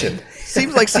transition.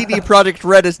 like CD Projekt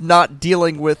Red is not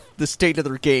dealing with the state of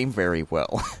their game very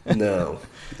well. No.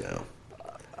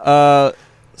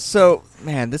 So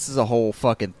man, this is a whole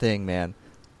fucking thing, man.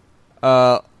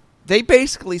 They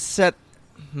basically set.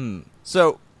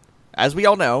 So, as we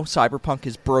all know, Cyberpunk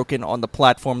is broken on the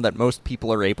platform that most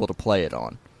people are able to play it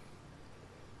on.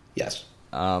 Yes.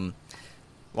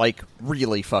 Like,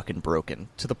 really fucking broken.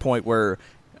 To the point where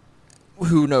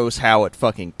who knows how it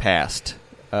fucking passed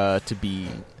to be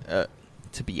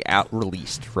out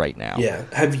released right now. Yeah.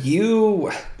 Have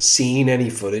you seen any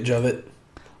footage of it?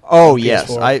 Oh,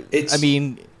 yes. I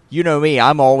mean, you know me.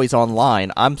 I'm always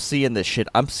online. I'm seeing this shit.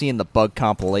 I'm seeing the bug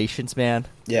compilations, man.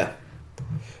 Yeah.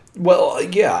 Well,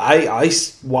 yeah, I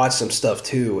watched some stuff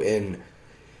too, and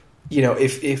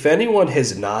if anyone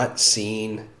has not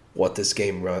seen what this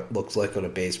game looks like on a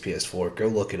base PS4, go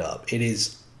look it up. It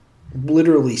is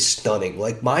literally stunning.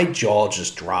 Like, my jaw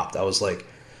just dropped. I was like,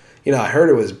 I heard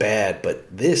it was bad, but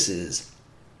this is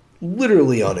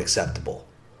literally unacceptable.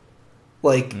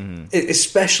 Like,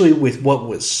 especially with what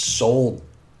was sold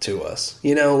to us.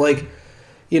 It's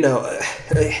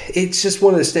just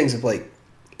one of those things of like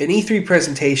an E3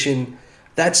 presentation.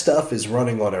 That stuff is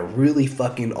running on a really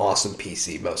fucking awesome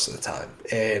PC most of the time,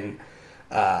 and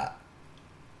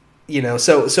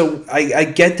so I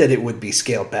get that it would be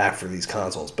scaled back for these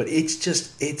consoles, but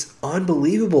it's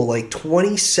unbelievable. Like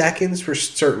 20 seconds for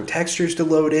certain textures to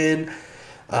load in.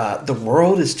 The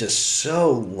world is just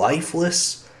so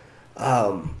lifeless.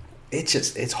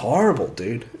 It's horrible,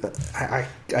 dude. I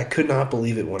could not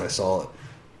believe it when I saw it.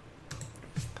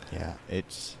 Yeah,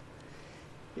 it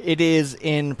is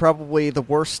in probably the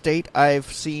worst state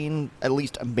I've seen at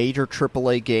least a major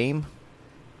AAA game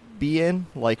be in.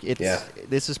 Like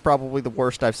this is probably the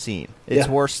worst I've seen. It's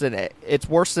worse than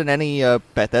any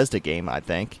Bethesda game, I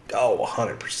think. Oh,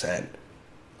 100%.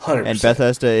 100%. And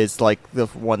Bethesda is like the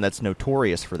one that's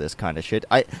notorious for this kind of shit.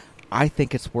 I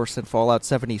think it's worse than Fallout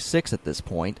 76 at this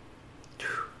point.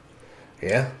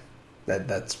 Yeah.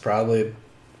 That's probably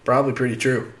pretty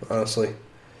true, honestly.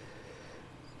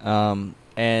 And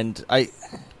it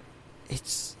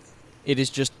is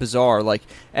just bizarre. Like,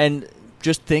 and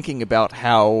just thinking about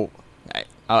how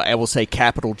I will say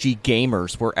capital G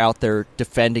gamers were out there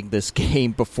defending this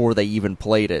game before they even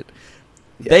played it.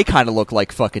 Yeah. They kind of look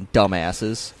like fucking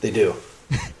dumbasses. They do.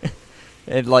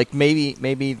 And like maybe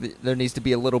there needs to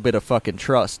be a little bit of fucking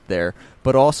trust there,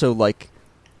 but also like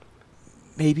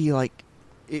maybe like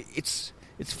it's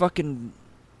fucking.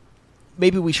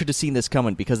 Maybe we should have seen this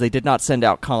coming because they did not send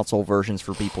out console versions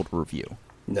for people to review.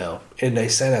 No, and they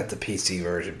sent out the PC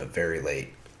version, but very late.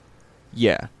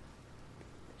 Yeah.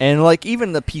 And, like,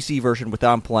 even the PC version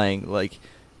without playing, like,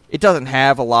 it doesn't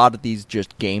have a lot of these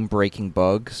just game-breaking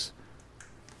bugs.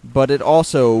 But it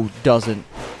also doesn't,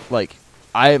 like,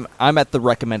 I'm at the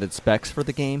recommended specs for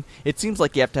the game. It seems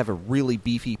like you have to have a really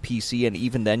beefy PC, and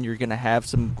even then you're going to have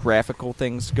some graphical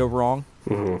things go wrong.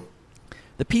 Mm-hmm.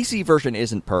 The PC version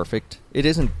isn't perfect. It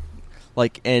isn't,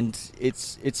 like, and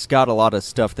it's got a lot of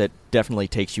stuff that definitely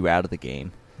takes you out of the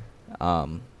game.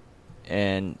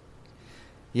 And,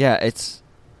 yeah, it's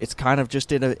kind of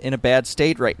just in a bad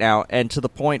state right now, and to the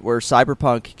point where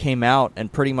Cyberpunk came out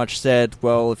and pretty much said,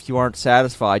 well, if you aren't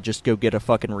satisfied, just go get a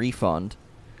fucking refund.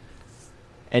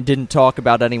 And didn't talk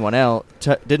to anyone else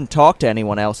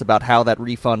about how that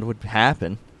refund would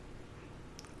happen.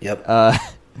 Yep.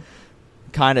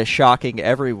 Kind of shocking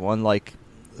everyone. Like,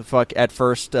 at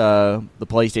first, the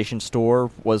PlayStation Store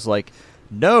was like,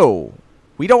 no,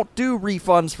 we don't do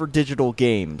refunds for digital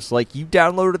games. Like, you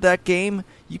downloaded that game,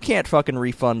 you can't fucking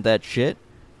refund that shit.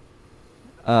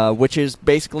 Which is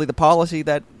basically the policy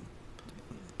that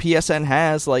PSN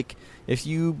has. Like, if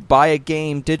you buy a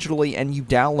game digitally and you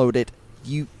download it,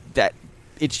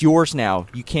 it's yours now.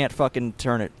 You can't fucking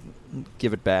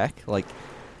give it back. Like,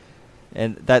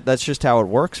 and that's just how it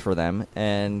works for them.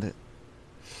 And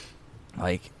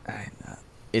like,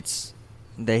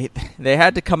 they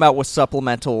had to come out with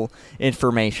supplemental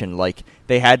information. Like,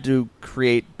 they had to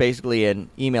create basically an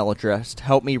email address to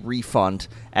help me refund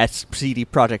at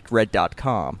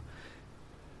cdprojektred.com.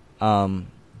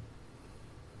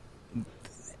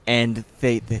 And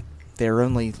they're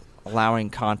only allowing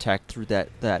contact through that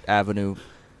avenue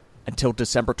until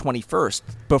December 21st,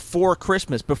 before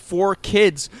Christmas, before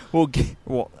kids will get,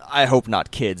 well, I hope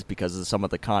not kids because of some of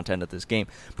the content of this game,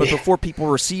 but before people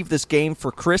receive this game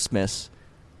for Christmas.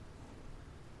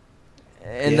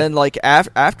 And then, like,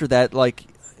 after that, like,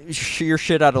 you're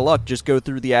shit out of luck. Just go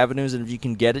through the avenues, and if you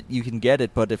can get it, you can get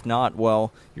it, but if not,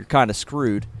 well, you're kind of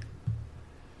screwed.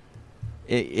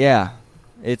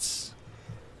 It's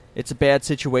a bad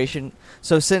situation.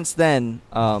 So since then,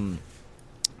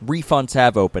 refunds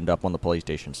have opened up on the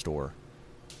PlayStation Store,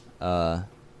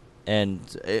 and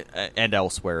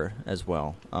elsewhere as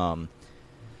well. And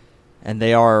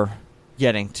they are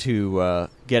getting to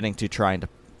trying to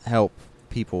help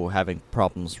people having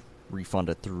problems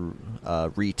refunded through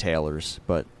retailers.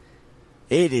 But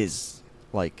it is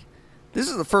like, this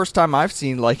is the first time I've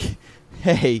seen, like,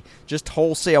 hey, just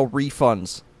wholesale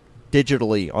refunds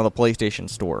digitally on the PlayStation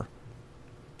Store.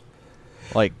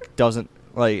 Like, doesn't,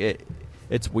 like,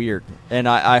 it's weird. And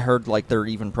I heard, like, there are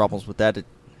even problems with that.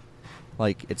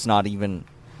 Like, it's not even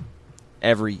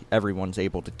everyone's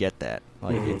able to get that.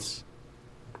 Like, it's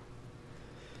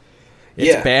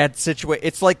a bad situation.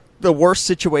 It's like the worst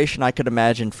situation I could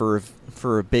imagine for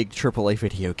a big AAA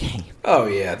video game. Oh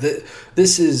yeah,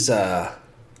 this is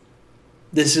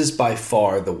by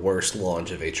far the worst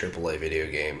launch of a AAA video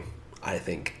game, I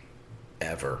think,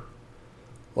 ever.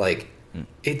 Like,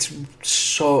 it's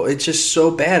just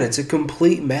so bad. It's a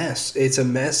complete mess. It's a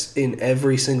mess in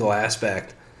every single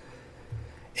aspect.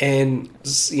 And,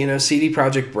 you know, CD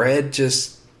Projekt Red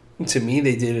just, To me,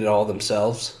 they did it all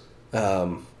themselves.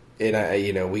 And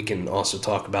we can also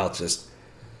talk about just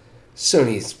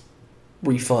Sony's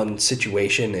refund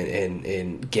situation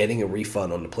and getting a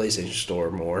refund on the PlayStation Store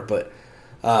more. But,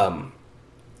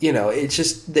 it's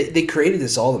just they created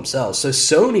this all themselves. So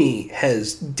Sony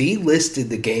has delisted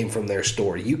the game from their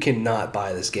store. You cannot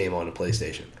buy this game on the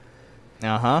PlayStation.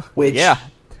 Uh-huh. Which, yeah.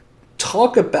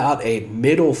 Talk about a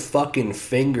middle fucking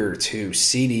finger to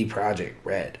CD Projekt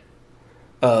Red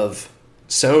of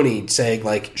Sony saying,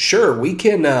 like, sure, we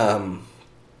can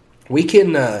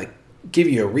give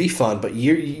you a refund, but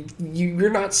you're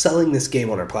not selling this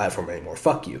game on our platform anymore.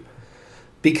 Fuck you.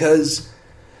 Because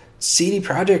CD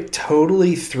Projekt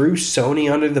totally threw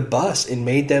Sony under the bus and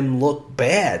made them look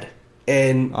bad.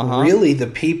 And really the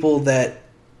people that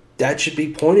should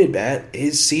be pointed at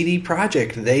is CD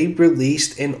Projekt. They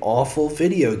released an awful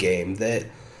video game that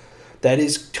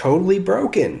is totally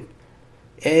broken.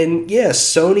 And yes,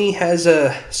 Sony's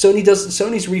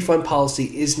refund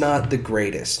policy is not the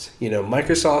greatest.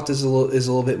 Microsoft is a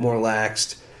little bit more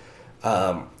laxed,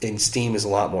 and Steam is a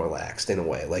lot more laxed in a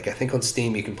way. Like, I think on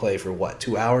Steam you can play for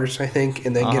 2 hours, I think,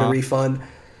 and then get a refund.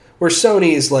 Where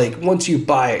Sony is like, once you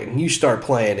buy it and you start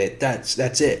playing it,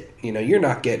 that's it. You're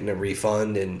not getting a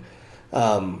refund. And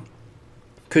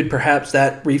could perhaps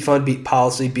that refund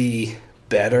policy be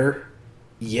better?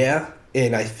 Yeah,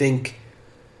 and I think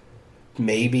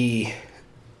maybe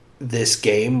this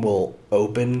game will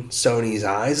open Sony's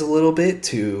eyes a little bit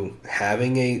to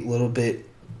having a little bit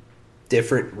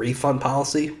different refund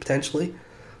policy, potentially.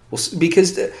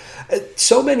 Because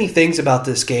so many things about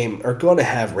this game are going to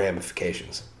have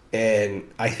ramifications. And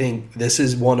I think this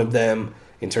is one of them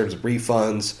in terms of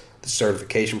refunds. The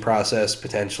certification process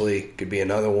potentially could be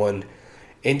another one.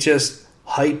 And just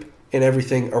hype and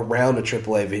everything around a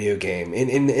AAA video game.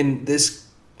 And this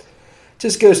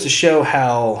just goes to show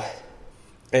how,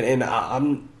 and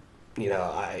I'm,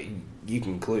 you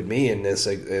can include me in this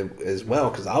as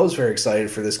well, because I was very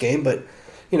excited for this game, but,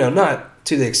 not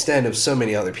to the extent of so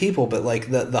many other people, but like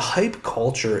the hype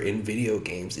culture in video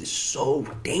games is so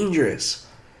dangerous.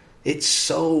 It's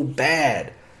so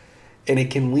bad, and it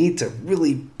can lead to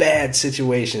really bad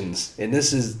situations, and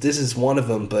this is one of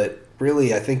them. But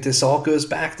really, I think this all goes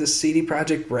back to CD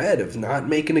Projekt Red of not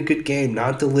making a good game,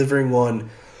 not delivering on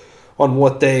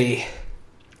what they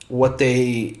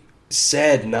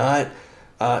said, not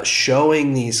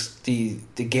showing the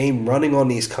game running on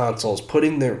these consoles,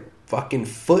 putting their fucking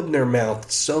foot in their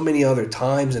mouth so many other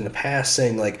times in the past,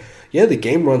 saying like, yeah, the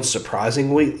game runs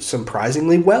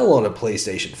surprisingly well on a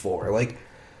PlayStation 4. Like,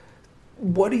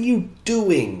 what are you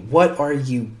doing? What are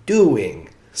you doing?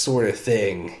 Sort of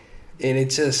thing. And it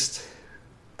just,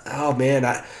 oh man,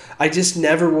 I just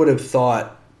never would have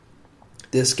thought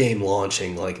this game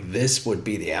launching, like, this would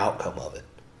be the outcome of it.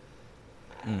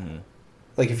 Mm-hmm.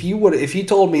 Like, if you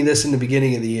told me this in the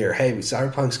beginning of the year, hey,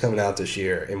 Cyberpunk's coming out this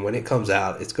year, and when it comes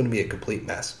out, it's going to be a complete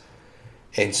mess,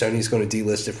 and Sony's going to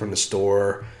delist it from the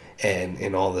store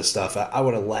and all this stuff, I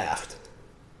would have laughed.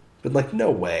 But, like,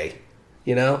 no way.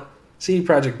 CD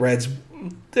Projekt Red's,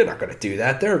 they're not going to do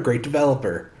that. They're a great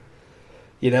developer.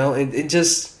 And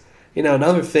just,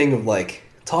 another thing of, like,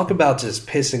 talk about just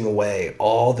pissing away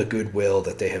all the goodwill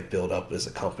that they have built up as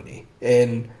a company.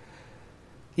 And,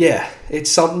 yeah,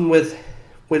 it's something with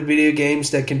video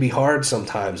games that can be hard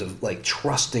sometimes, of, like,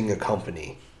 trusting a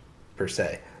company, per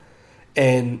se.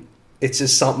 And it's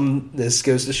just something, this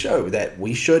goes to show that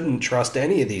we shouldn't trust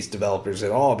any of these developers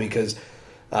at all, because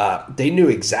they knew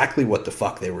exactly what the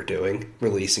fuck they were doing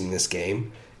releasing this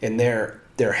game, and their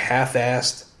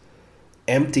half-assed,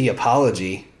 empty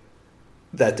apology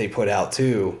that they put out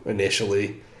too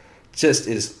initially just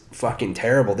is fucking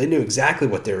terrible. They knew exactly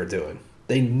what they were doing.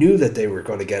 They knew that they were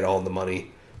going to get all the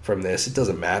money from this. It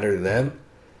doesn't matter to them.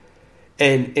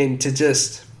 And to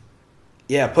just,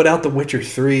 put out The Witcher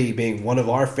 3 being one of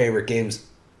our favorite games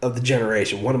of the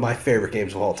generation, one of my favorite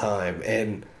games of all time,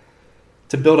 and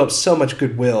to build up so much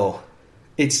goodwill,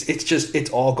 it's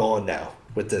all gone now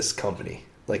with this company.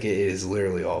 Like, it is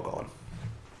literally all gone.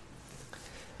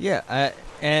 Yeah,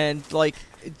 and like,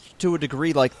 to a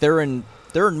degree, like, they're in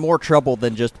more trouble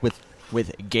than just with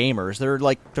gamers.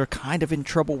 They're kind of in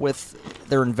trouble with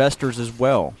their investors as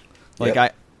well. Like,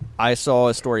 yep. I saw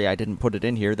a story, I didn't put it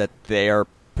in here, that they are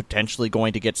potentially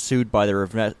going to get sued by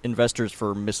their investors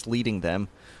for misleading them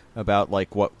about,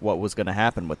 like, what was going to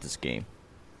happen with this game.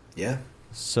 Yeah.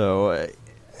 So,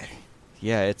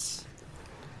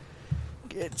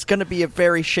 it's going to be a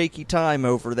very shaky time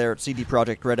over there at CD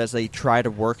Projekt Red as they try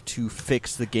to work to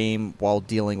fix the game while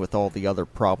dealing with all the other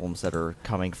problems that are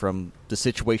coming from the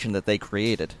situation that they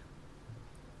created.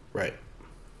 Right.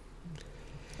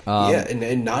 Yeah,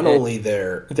 and not only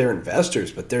their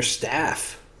investors, but their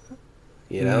staff.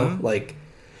 You know, like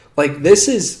this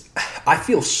is. I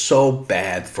feel so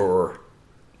bad for,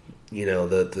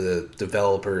 the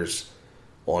developers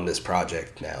on this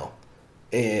project now,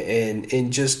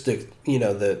 and just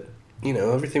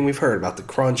everything we've heard about the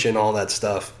crunch and all that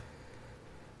stuff.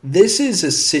 This is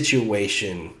a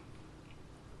situation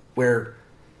where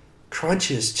crunch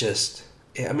is just.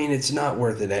 I mean, it's not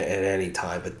worth it at any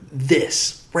time, but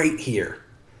this right here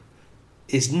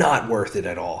is not worth it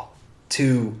at all.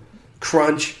 To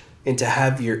crunch and to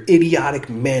have your idiotic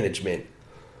management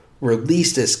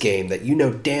release this game that you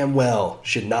know damn well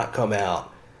should not come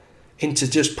out, and to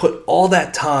just put all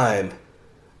that time,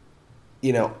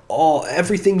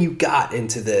 everything you got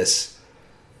into this,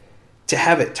 to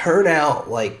have it turn out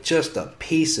like just a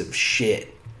piece of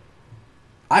shit.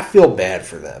 I feel bad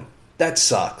for them. That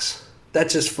sucks. That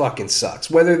just fucking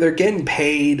sucks. Whether they're getting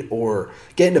paid or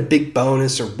getting a big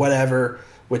bonus or whatever,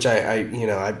 which I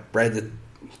read that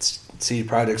CD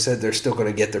Projekt said they're still going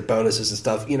to get their bonuses and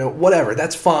stuff. Whatever.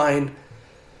 That's fine.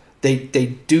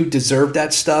 They do deserve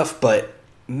that stuff, but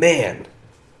man,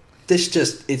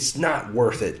 it's not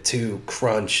worth it to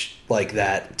crunch like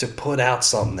that, to put out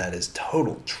something that is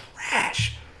total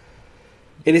trash.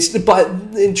 And it's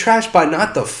trash by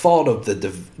not the fault of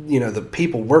the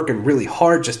people working really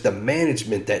hard, just the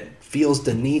management that feels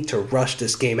the need to rush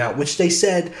this game out, which they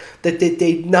said that they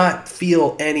did not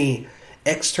feel any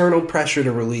external pressure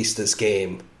to release this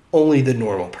game, only the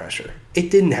normal pressure.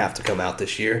 It didn't have to come out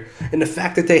this year. And the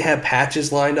fact that they have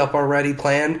patches lined up already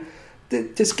planned,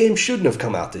 this game shouldn't have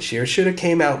come out this year. It should have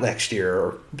came out next year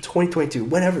or 2022,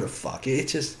 whatever the fuck. It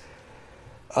just,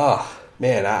 oh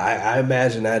man, I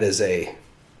imagine that is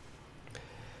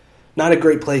not a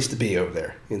great place to be over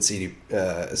there at CD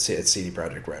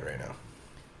Projekt Red right now.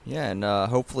 Yeah, and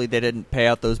hopefully they didn't pay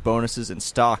out those bonuses in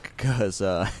stock, because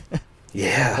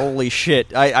yeah, holy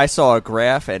shit, I saw a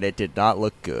graph and it did not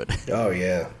look good. Oh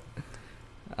yeah.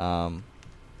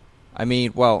 I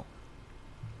mean, well,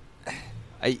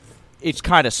 it's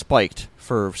kind of spiked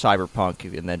for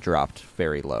Cyberpunk and then dropped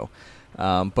very low,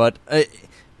 but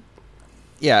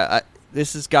yeah.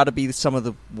 This has got to be some of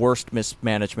the worst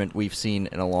mismanagement we've seen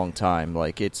in a long time.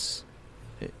 Like, if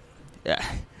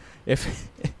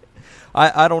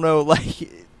I don't know, like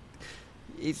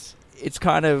it's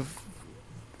kind of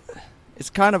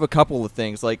a couple of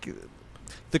things. Like,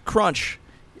 the crunch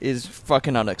is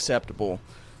fucking unacceptable.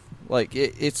 Like,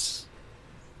 it's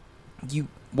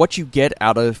what you get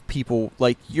out of people.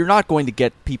 Like, you're not going to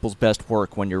get people's best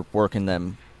work when you're working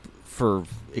them for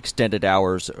extended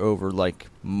hours over like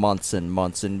months and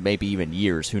months and maybe even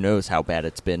years. Who knows how bad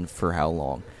it's been for how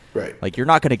long. Right. Like, you're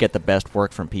not going to get the best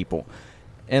work from people.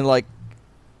 And like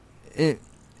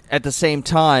at the same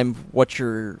time, what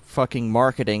you're fucking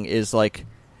marketing is a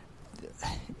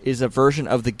version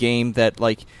of the game that,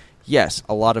 like, yes,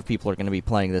 a lot of people are going to be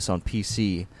playing this on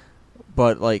PC,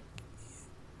 but like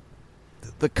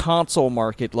the console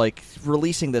market, like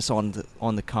releasing this on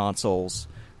the consoles,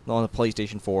 on the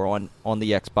PlayStation 4, on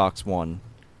the Xbox One,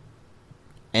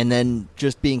 and then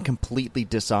just being completely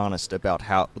dishonest about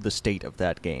how the state of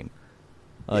that game.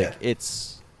 Like, yeah.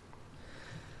 It's,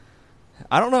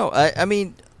 I don't know. I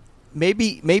mean,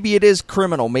 maybe it is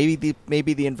criminal. Maybe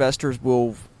the investors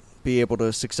will be able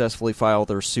to successfully file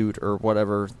their suit or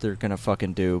whatever they're gonna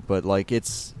fucking do. But like,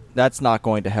 that's not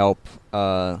going to help.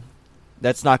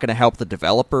 That's not going to help the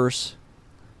developers.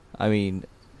 I mean,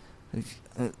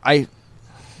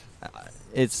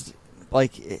 it's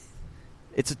like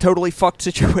it's a totally fucked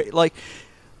situation. Like,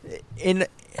 in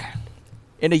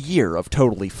a year of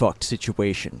totally fucked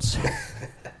situations,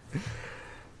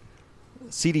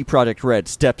 CD Projekt Red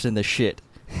steps in the shit,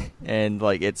 and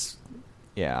like, it's,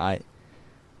 yeah,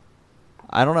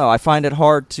 I don't know. I find it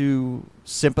hard to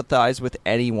sympathize with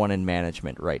anyone in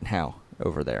management right now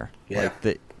over there. Yeah.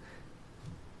 Like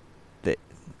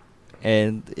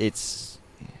and it's,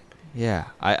 yeah.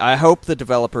 I hope the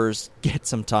developers get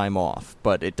some time off,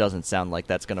 but it doesn't sound like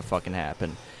that's going to fucking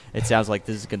happen. It sounds like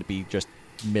this is going to be just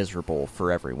miserable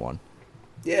for everyone.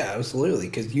 Yeah, absolutely.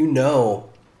 Because the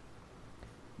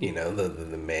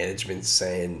management's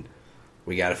saying,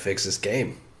 we got to fix this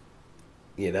game.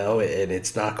 And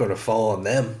it's not going to fall on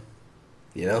them.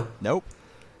 Nope.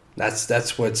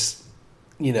 That's what's,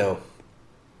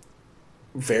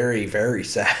 very, very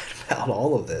sad about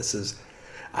all of this is,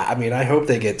 I mean, I hope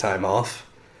they get time off,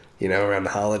 around the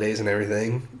holidays and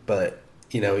everything. But,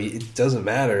 it doesn't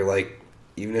matter. Like,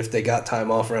 even if they got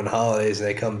time off around the holidays and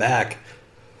they come back,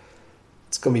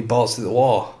 it's going to be balls to the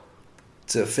wall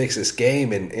to fix this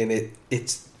game. And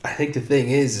it's, I think the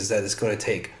thing is that it's going to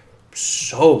take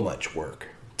so much work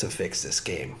to fix this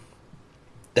game.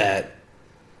 That,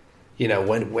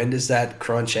 when does that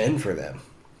crunch end for them?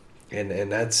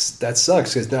 And that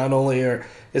sucks, because not only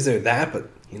is there that, but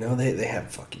they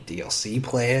have fucking DLC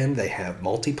planned. They have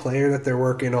multiplayer that they're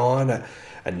working on,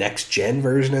 a next gen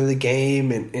version of the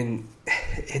game, and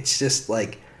it's just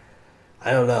like,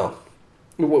 I don't know.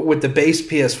 With the base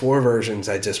PS4 versions,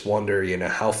 I just wonder,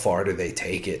 how far do they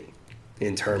take it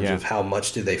in terms of how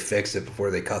much do they fix it before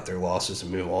they cut their losses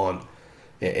and move on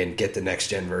and get the next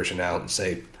gen version out and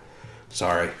say,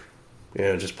 sorry,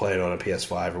 just play it on a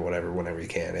PS5 or whatever whenever you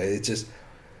can. It just,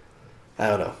 I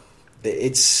don't know.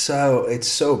 It's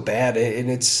so bad,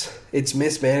 and it's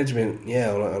mismanagement,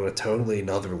 on a totally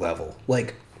another level.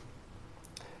 Like,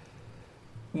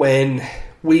 when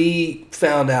we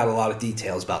found out a lot of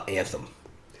details about Anthem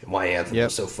and why Anthem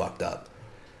was so fucked up,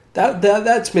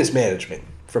 that's mismanagement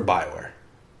from BioWare.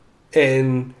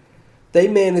 And they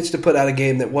managed to put out a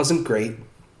game that wasn't great,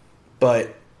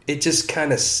 but it just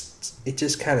kind of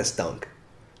stunk,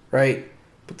 right?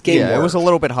 But the game worked. It was a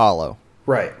little bit hollow,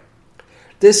 right?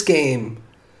 This game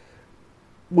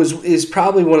is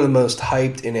probably one of the most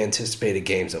hyped and anticipated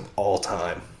games of all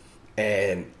time,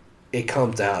 and it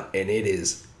comes out and it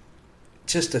is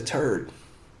just a turd.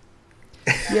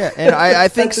 Yeah, and I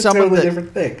think That's some a totally of the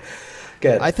different thing.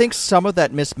 I think some of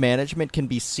that mismanagement can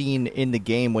be seen in the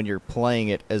game when you're playing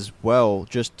it as well,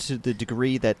 just to the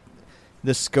degree that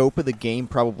the scope of the game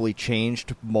probably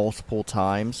changed multiple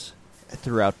times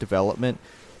throughout development,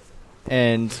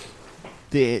 and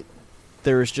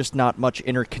there's just not much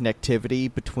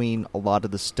interconnectivity between a lot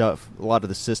of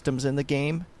the systems in the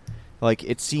game. Like,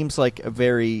 it seems like a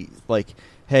very, like,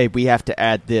 hey, we have to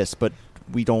add this, but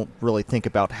we don't really think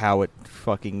about how it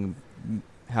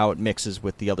mixes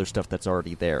with the other stuff that's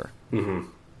already there. Mm-hmm.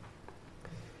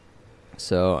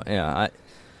 So, I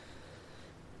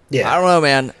don't know,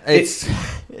 man. It's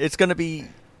gonna be,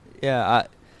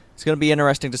 it's gonna be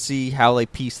interesting to see how they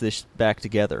piece this back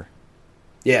together.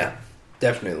 Yeah,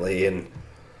 definitely, and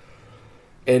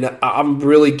I'm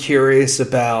really curious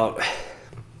about,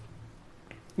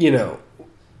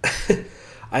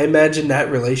 I imagine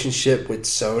that relationship with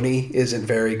Sony isn't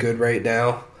very good right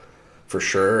now, for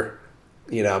sure.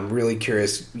 I'm really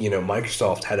curious.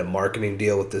 Microsoft had a marketing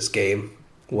deal with this game.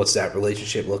 What's that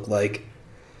relationship look like?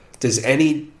 Does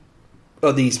any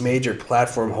of these major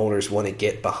platform holders want to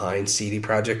get behind CD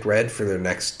Projekt Red for their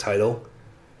next title?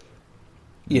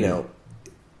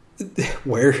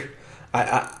 Where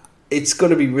it's going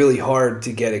to be really hard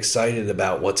to get excited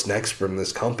about what's next from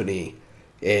this company.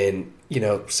 And,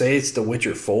 say it's The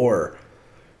Witcher 4.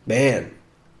 Man,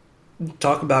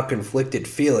 talk about conflicted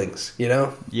feelings,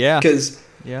 Yeah. Because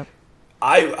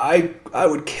I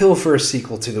would kill for a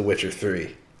sequel to The Witcher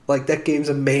 3. Like, that game's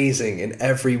amazing in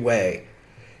every way.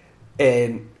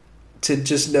 And to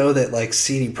just know that, like,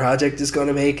 CD Projekt is going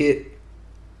to make it,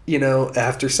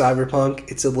 after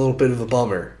Cyberpunk, it's a little bit of a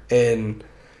bummer. And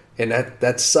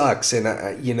that sucks. And,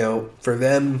 for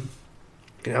them,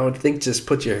 I would think just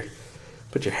put your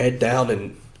head down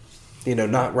and,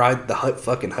 not ride the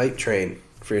fucking hype train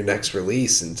for your next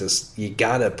release, and just, you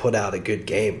gotta put out a good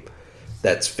game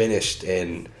that's finished,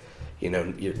 and,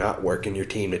 you're not working your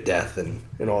team to death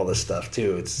and all this stuff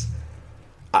too.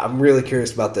 I'm really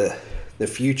curious about the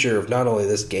future of not only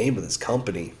this game, but this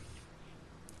company.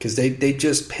 Because they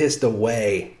just pissed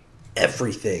away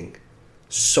everything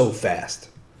so fast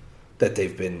that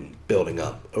they've been building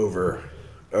up over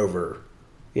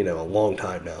a long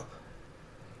time now.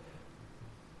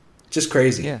 Just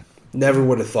crazy. Yeah. Never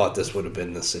would have thought this would have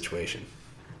been this situation.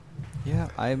 Yeah,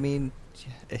 I mean,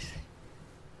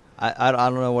 I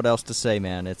don't know what else to say,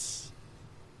 man. It's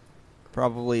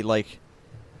probably like,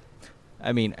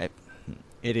 I mean,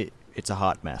 it's a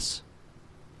hot mess.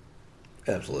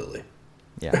 Absolutely.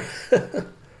 Yeah.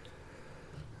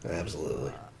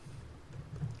 Absolutely.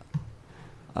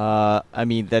 I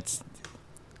mean, that's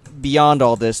beyond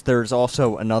all this. There's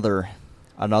also another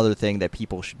thing that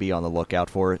people should be on the lookout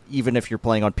for, even if you're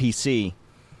playing on PC.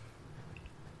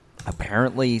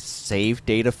 Apparently, save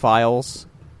data files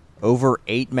over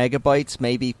 8 megabytes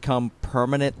may become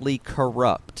permanently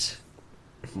corrupt.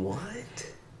 What?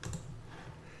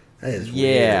 That is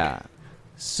weird.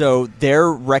 So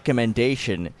their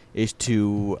recommendation is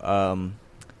to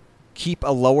keep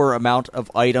a lower amount of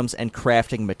items and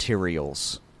crafting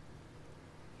materials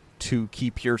to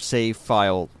keep your save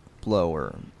file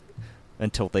lower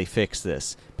until they fix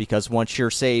this. Because once your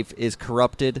save is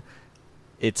corrupted,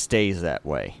 it stays that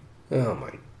way. Oh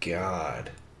my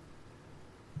god.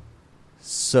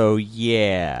 So,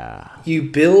 yeah. You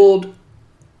build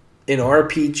an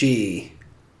RPG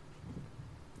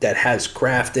that has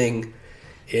crafting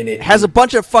And it has a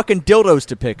bunch of fucking dildos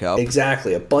to pick up.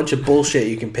 Exactly. A bunch of bullshit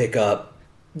you can pick up.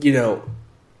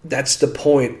 That's the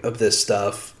point of this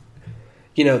stuff.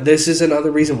 This is another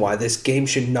reason why this game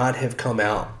should not have come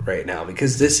out right now,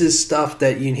 because this is stuff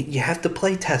that you have to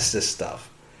play test this stuff.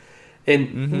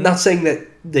 And not saying that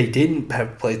they didn't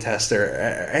have play test or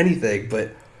anything,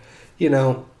 but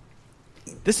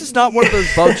this is not one of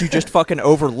those bugs you just fucking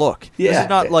overlook. Yeah. This is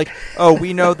not like, oh,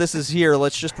 we know this is here,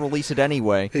 let's just release it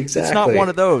anyway. Exactly. It's not one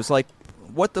of those. Like,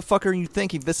 what the fuck are you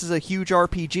thinking? This is a huge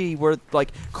RPG where,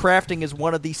 like, crafting is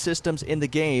one of these systems in the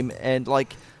game, and,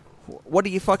 like, what do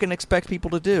you fucking expect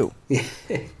people to do?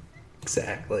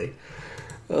 Exactly.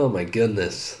 Oh my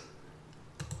goodness.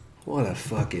 What a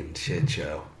fucking shit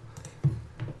show.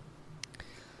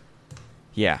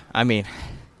 Yeah, I mean,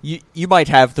 you might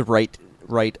have the right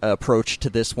approach to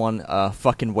this one.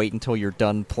 Fucking wait until you're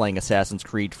done playing Assassin's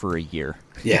Creed for a year.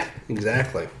 Yeah,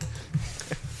 exactly.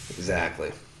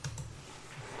 Exactly.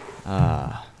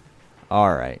 All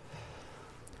right.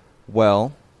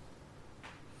 Well,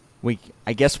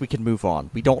 I guess we can move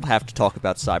on. We don't have to talk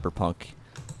about Cyberpunk.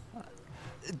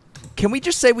 Can we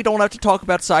just say we don't have to talk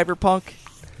about Cyberpunk?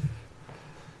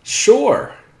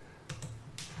 Sure.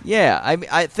 Yeah,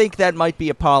 I think that might be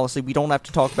a policy. We don't have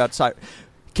to talk about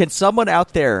Can someone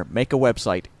out there make a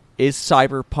website? Is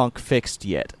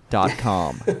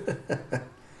cyberpunkfixedyet.com?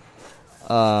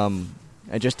 And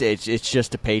it's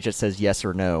just a page that says yes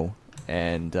or no,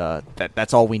 and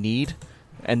that's all we need.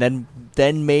 And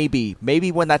then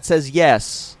maybe when that says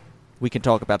yes, we can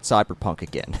talk about Cyberpunk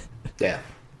again. Yeah,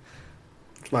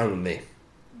 it's fine with me.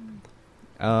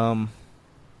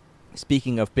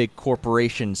 Speaking of big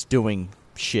corporations doing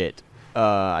shit,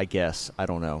 I guess, I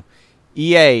don't know.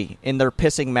 EA, in their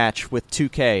pissing match with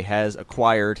 2K, has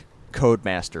acquired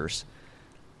Codemasters.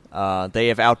 They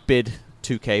have outbid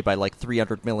 2K by like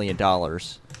 $300 million.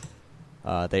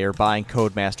 They are buying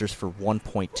Codemasters for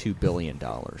 $1.2 billion.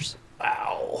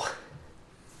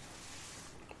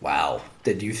 Wow.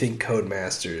 Did you think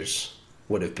Codemasters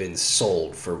would have been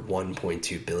sold for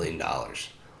 $1.2 billion?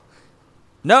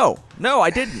 No, I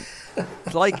didn't.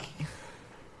 Like,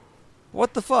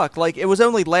 what the fuck? Like, it was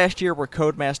only last year where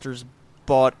Codemasters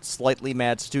bought Slightly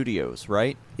Mad Studios,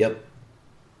 right? Yep.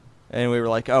 And we were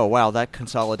like, oh, wow, that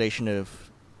consolidation of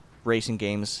racing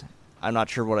games, I'm not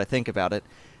sure what I think about it.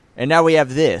 And now we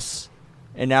have this,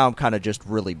 and now I'm kind of just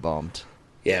really bummed.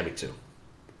 Yeah, me too.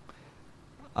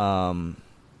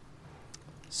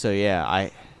 So yeah,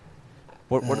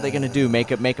 what are they going to do?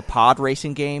 Make a pod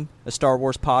racing game? A Star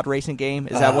Wars pod racing game?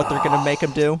 Is that what they're going to make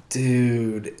them do?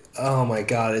 Dude, oh my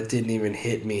god, it didn't even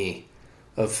hit me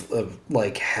of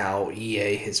like how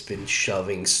EA has been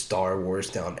shoving Star Wars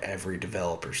down every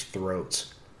developer's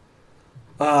throats.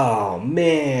 Oh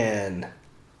man.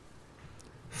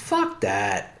 Fuck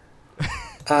that.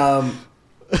 I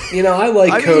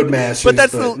like Codemasters,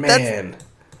 but man.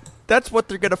 That's what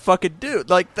they're gonna fucking do.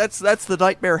 Like that's the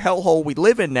nightmare hellhole we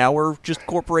live in now, where just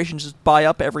corporations just buy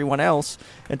up everyone else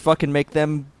and fucking make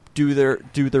them do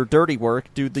their dirty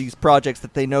work, do these projects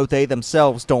that they know they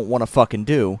themselves don't want to fucking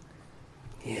do.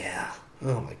 Yeah.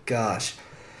 Oh my gosh.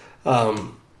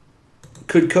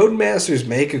 Could Codemasters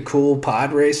make a cool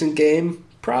pod racing game?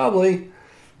 Probably.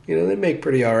 They make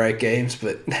pretty alright games,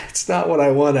 but that's not what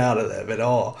I want out of them at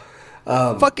all.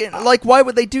 Fucking, like, why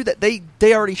would they do that? They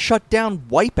already shut down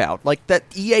Wipeout. Like, that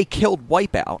EA killed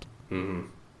Wipeout. Mm-hmm.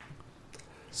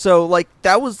 So, like,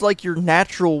 that was, like, your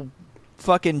natural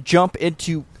fucking jump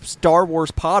into Star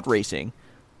Wars pod racing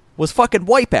was fucking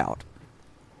Wipeout.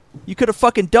 You could have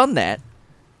fucking done that,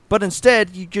 but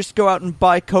instead, you just go out and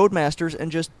buy Codemasters and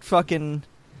just fucking,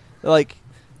 like,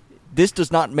 this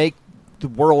does not make the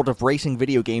world of racing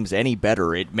video games any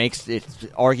better. It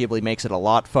arguably makes it a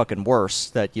lot fucking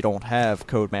worse that you don't have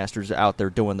Codemasters out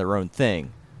there doing their own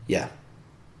thing. Yeah.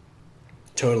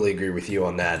 Totally agree with you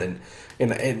on that. And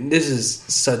this is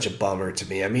such a bummer to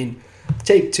me. I mean,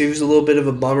 Take-Two's a little bit of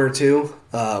a bummer too,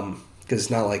 because it's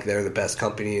not like they're the best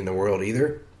company in the world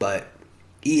either. But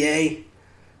EA,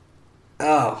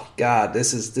 oh god,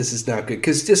 this is not good.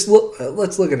 Because just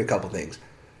let's look at a couple things.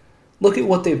 Look at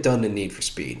what they've done to Need for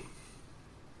Speed.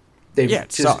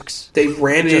 It sucks. They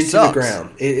ran it into sucks. the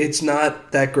ground. It's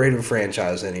not that great of a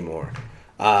franchise anymore.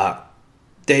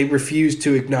 They refuse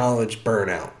to acknowledge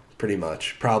Burnout, pretty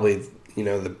much. Probably,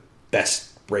 the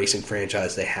best racing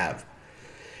franchise they have.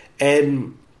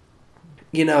 And,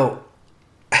 my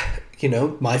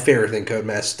favorite thing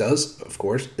Codemasters does, of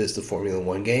course, is the Formula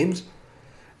One games.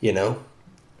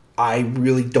 I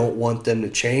really don't want them to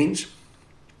change,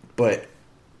 but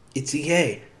it's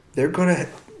EA. They're going to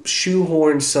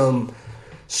shoehorn some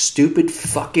stupid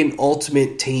fucking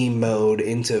Ultimate Team mode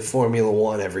into Formula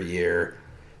One every year.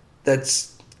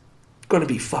 That's going to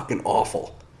be fucking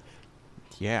awful.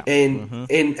 Yeah. And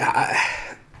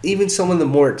even some of the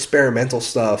more experimental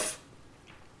stuff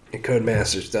that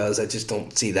Codemasters does, I just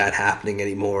don't see that happening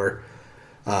anymore.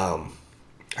 I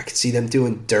could see them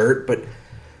doing dirt,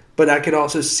 but I could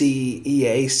also see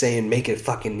EA saying, make it a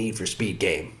fucking Need for Speed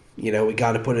game. You know, we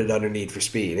got to put it under Need for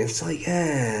Speed. And it's like,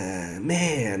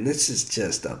 man, this is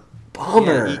just a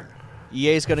bummer.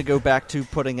 Yeah, EA's going to go back to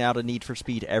putting out a Need for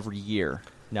Speed every year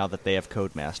now that they have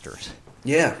Codemasters.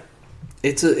 Yeah.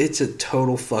 It's a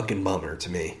total fucking bummer to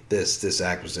me. This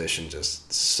acquisition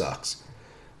just sucks.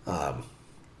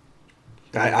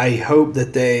 I hope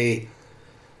that they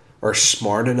are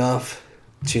smart enough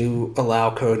to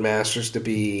allow Codemasters to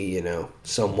be, you know,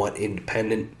 somewhat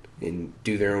independent and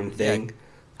do their own thing. Yeah.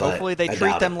 But hopefully they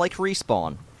treat them like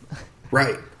Respawn.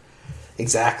 Right.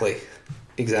 Exactly.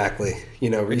 You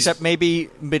know, except maybe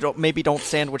don't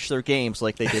sandwich their games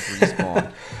like they did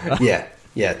Respawn.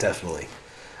 Yeah,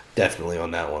 definitely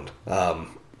on that one.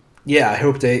 I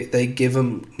hope they give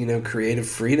them, you know, creative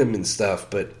freedom and stuff,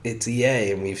 but it's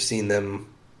EA, and we've seen them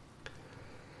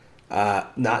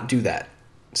not do that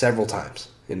several times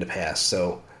in the past.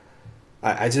 So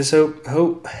I just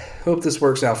hope this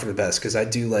works out for the best, because I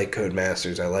do like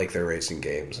Codemasters. I like their racing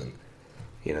games, and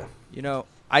you know.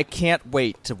 I can't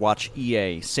wait to watch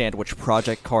EA sandwich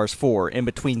Project Cars 4 in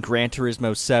between Gran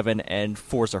Turismo 7 and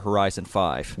Forza Horizon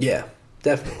 5. Yeah,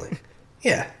 definitely.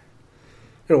 Yeah.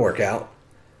 It'll work out.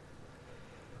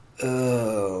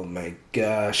 Oh my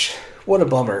gosh. What a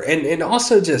bummer. And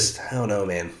also just, I don't know,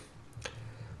 man.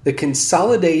 The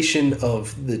consolidation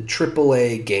of the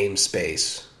AAA game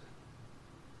space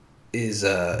is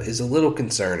a little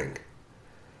concerning,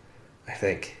 I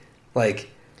think. Like,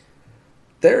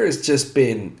 there has just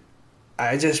been,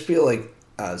 I just feel like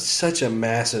such a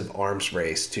massive arms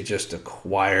race to just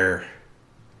acquire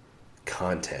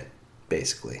content,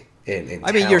 basically. And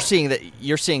I mean,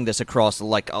 you're seeing this across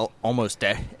like almost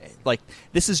like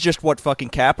this is just what fucking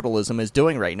capitalism is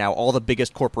doing right now. All the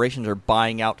biggest corporations are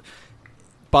buying out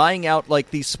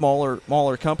like these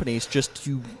smaller companies just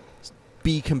to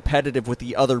be competitive with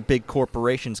the other big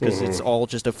corporations, because it's all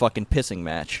just a fucking pissing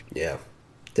match. Yeah,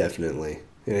 definitely.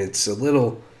 And it's a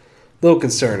little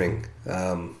concerning.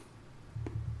 So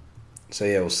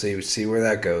yeah, we'll see where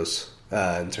that goes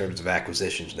in terms of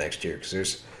acquisitions next year, because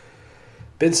there's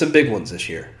been some big ones this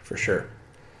year for sure.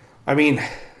 I mean,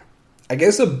 I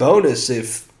guess a bonus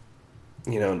if,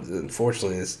 you know,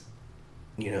 unfortunately this,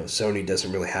 you know, Sony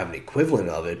doesn't really have an equivalent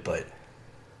of it, but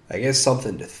I guess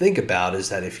something to think about is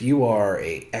that if you are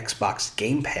a Xbox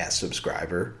Game Pass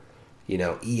subscriber, you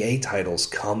know, EA titles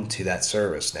come to that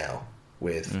service now,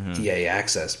 with EA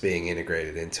Access being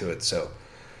integrated into it. So,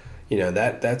 you know,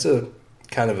 that's a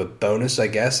kind of a bonus, I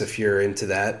guess, if you're into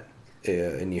that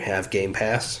and you have Game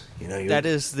Pass. You know, that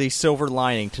is the silver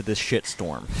lining to this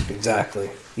shitstorm.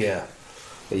 Exactly. Yeah,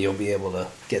 you'll be able to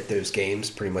get those games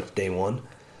pretty much day one.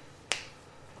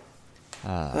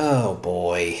 Oh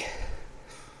boy,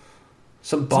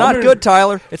 It's not good,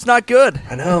 Tyler. It's not good.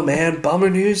 I know, man. Bummer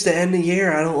news to end the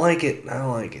year. I don't like it.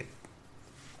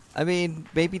 I mean,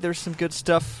 maybe there's some good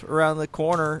stuff around the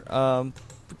corner.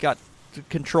 We got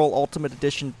Control Ultimate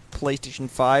Edition PlayStation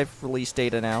 5 release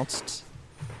date announced.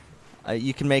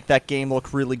 You can make that game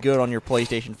look really good on your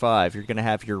PlayStation 5. You're going to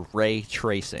have your ray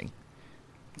tracing.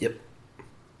 Yep.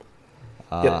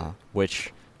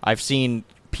 Which I've seen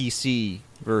PC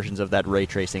versions of that ray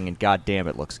tracing, and goddamn,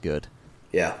 it looks good.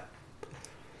 Yeah.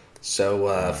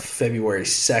 So February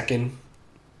 2nd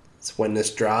is when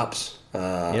this drops.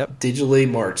 Digitally,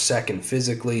 March 2nd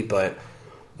physically, but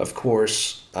of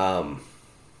course,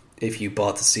 if you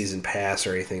bought the season pass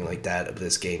or anything like that of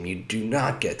this game, you do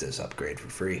not get this upgrade for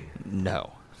free.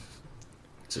 No.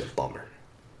 It's a bummer.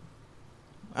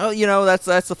 Well, you know, that's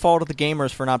the fault of the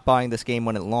gamers for not buying this game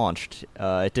when it launched.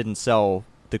 It didn't sell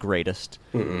the greatest.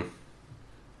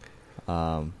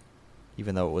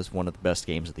 Even though it was one of the best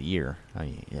games of the year. I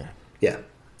mean, yeah. Yeah.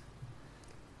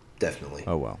 Definitely.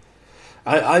 Oh, well.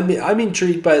 I'm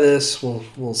intrigued by this.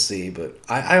 We'll see, but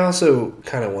I also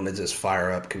kind of want to just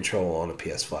fire up Control on a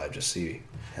PS5, just see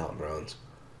how it runs.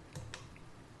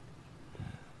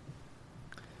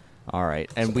 All right,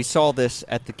 and we saw this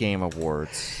at the Game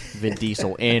Awards. Vin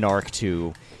Diesel in Arc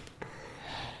 2.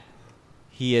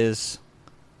 He is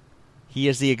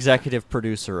the executive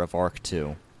producer of Arc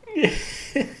 2.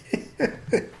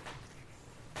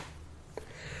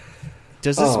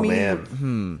 Does this mean?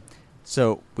 Man.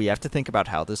 So we have to think about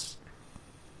how this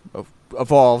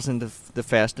evolves into the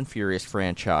Fast and Furious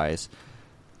franchise.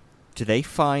 Do they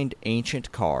find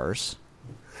ancient cars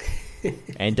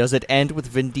And does it end with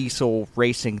Vin Diesel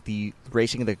racing the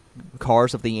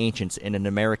cars of the ancients in an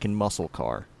American muscle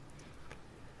car?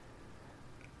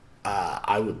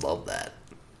 I would love that.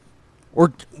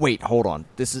 Or wait, hold on.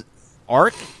 This is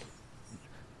Ark.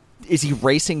 Is he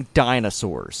racing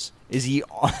dinosaurs? Is he?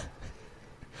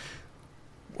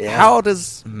 Yeah. How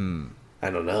does? I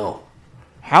don't know.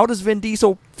 How does Vin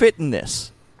Diesel fit in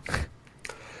this?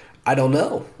 I don't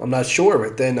know. I'm not sure.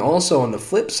 But then also on the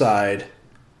flip side,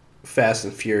 Fast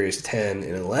and Furious 10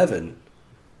 and 11,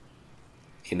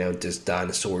 does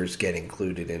dinosaurs get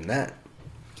included in that?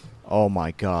 Oh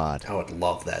my God. I would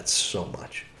love that so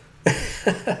much.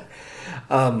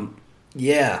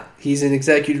 Yeah, he's an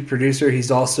executive producer.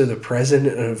 He's also the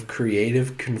president of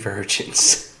Creative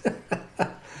Convergence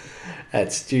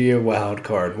at Studio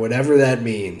Wildcard, whatever that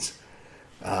means.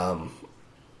 Kind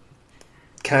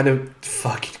of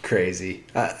fucking crazy.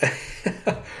 I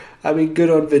mean, good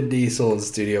on Vin Diesel and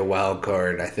Studio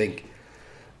Wildcard. I think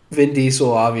Vin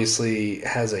Diesel obviously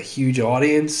has a huge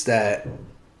audience that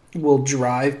will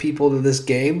drive people to this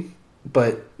game.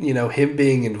 But, him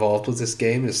being involved with this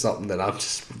game is something that I'm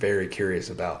just very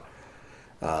curious about.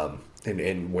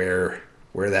 And where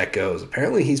that goes.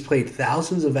 Apparently he's played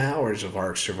thousands of hours of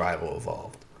Ark Survival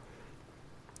Evolved.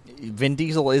 Vin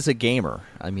Diesel is a gamer.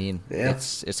 I mean, yeah.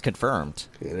 It's confirmed.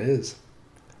 It is.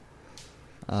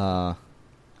 Yeah,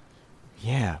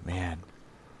 man.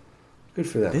 Good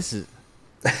for them. This is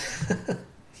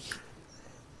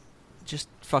just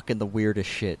fucking the weirdest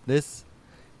shit. This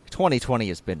 2020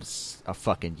 has been a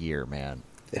fucking year, man.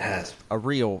 It has. A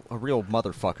real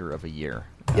motherfucker of a year.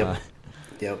 Yep.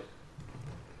 Yep.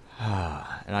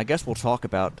 And I guess we'll talk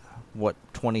about what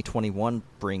 2021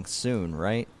 brings soon,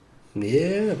 right?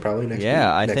 Yeah, probably next week.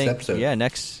 I next think, episode. Yeah,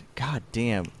 next. God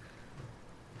damn.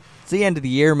 It's the end of the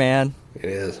year, man. It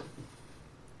is.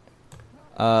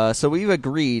 So we've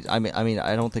agreed. I mean,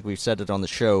 I don't think we've said it on the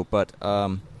show, but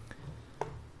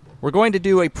we're going to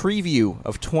do a preview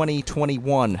of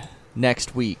 2021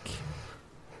 next week,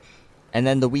 and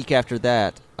then the week after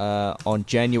that, on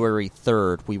January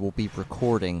 3rd, we will be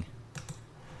recording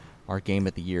our Game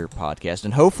of the Year podcast,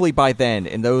 and hopefully by then,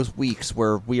 in those weeks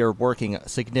where we are working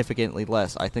significantly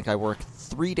less, I think I work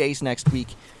 3 days next week,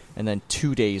 and then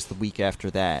 2 days the week after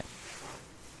that.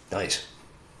 Nice.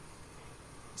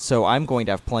 So I'm going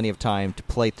to have plenty of time to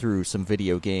play through some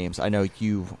video games. I know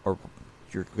you're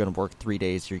going to work 3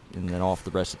 days and then off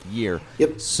the rest of the year.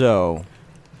 Yep. So,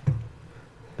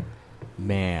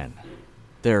 man,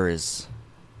 there's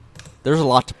a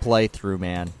lot to play through,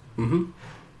 man. Mm-hmm.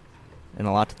 And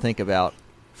a lot to think about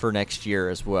for next year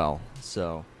as well.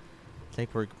 So, I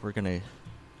think we're going to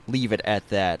leave it at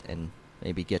that and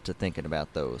maybe get to thinking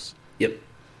about those. Yep.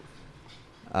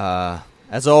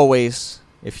 As always,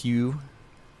 if you,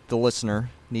 the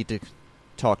listener, need to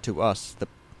talk to us, the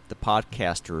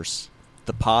podcasters,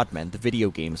 the podmen, the video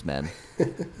games men,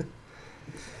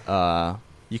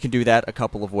 you can do that a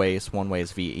couple of ways. One way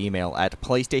is via email at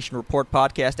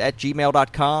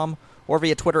PlayStationReportPodcast@gmail.com or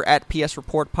via Twitter at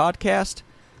PSReportPodcast.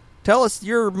 Tell us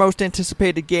your most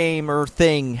anticipated game or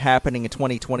thing happening in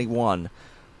 2021.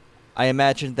 I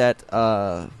imagine that,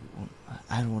 I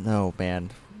don't know, man.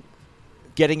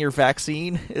 Getting your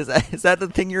vaccine? Is that the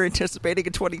thing you're anticipating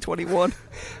in 2021?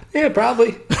 Yeah,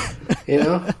 probably.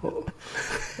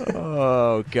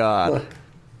 Oh, God.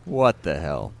 What the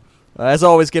hell? As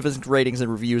always, give us ratings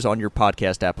and reviews on your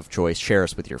podcast app of choice. Share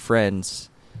us with your friends.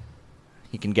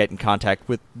 You can get in contact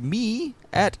with me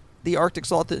at The Arctic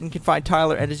Salt, and you can find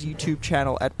Tyler at his YouTube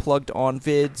channel at Plugged On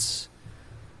Vids.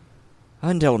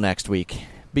 Until next week,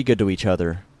 be good to each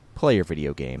other, play your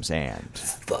video games, and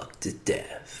fuck to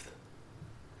death.